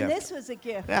was a And gift. this was a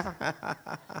gift.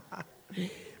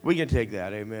 We can take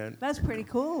that, amen. That's pretty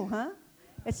cool, huh?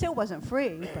 It still wasn't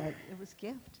free, but it was a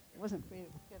gift. It wasn't free, you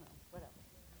know, whatever.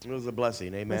 It was a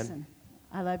blessing, amen. Listen,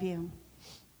 I love you.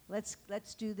 Let's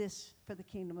do this for the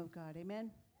kingdom of God.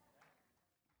 Amen.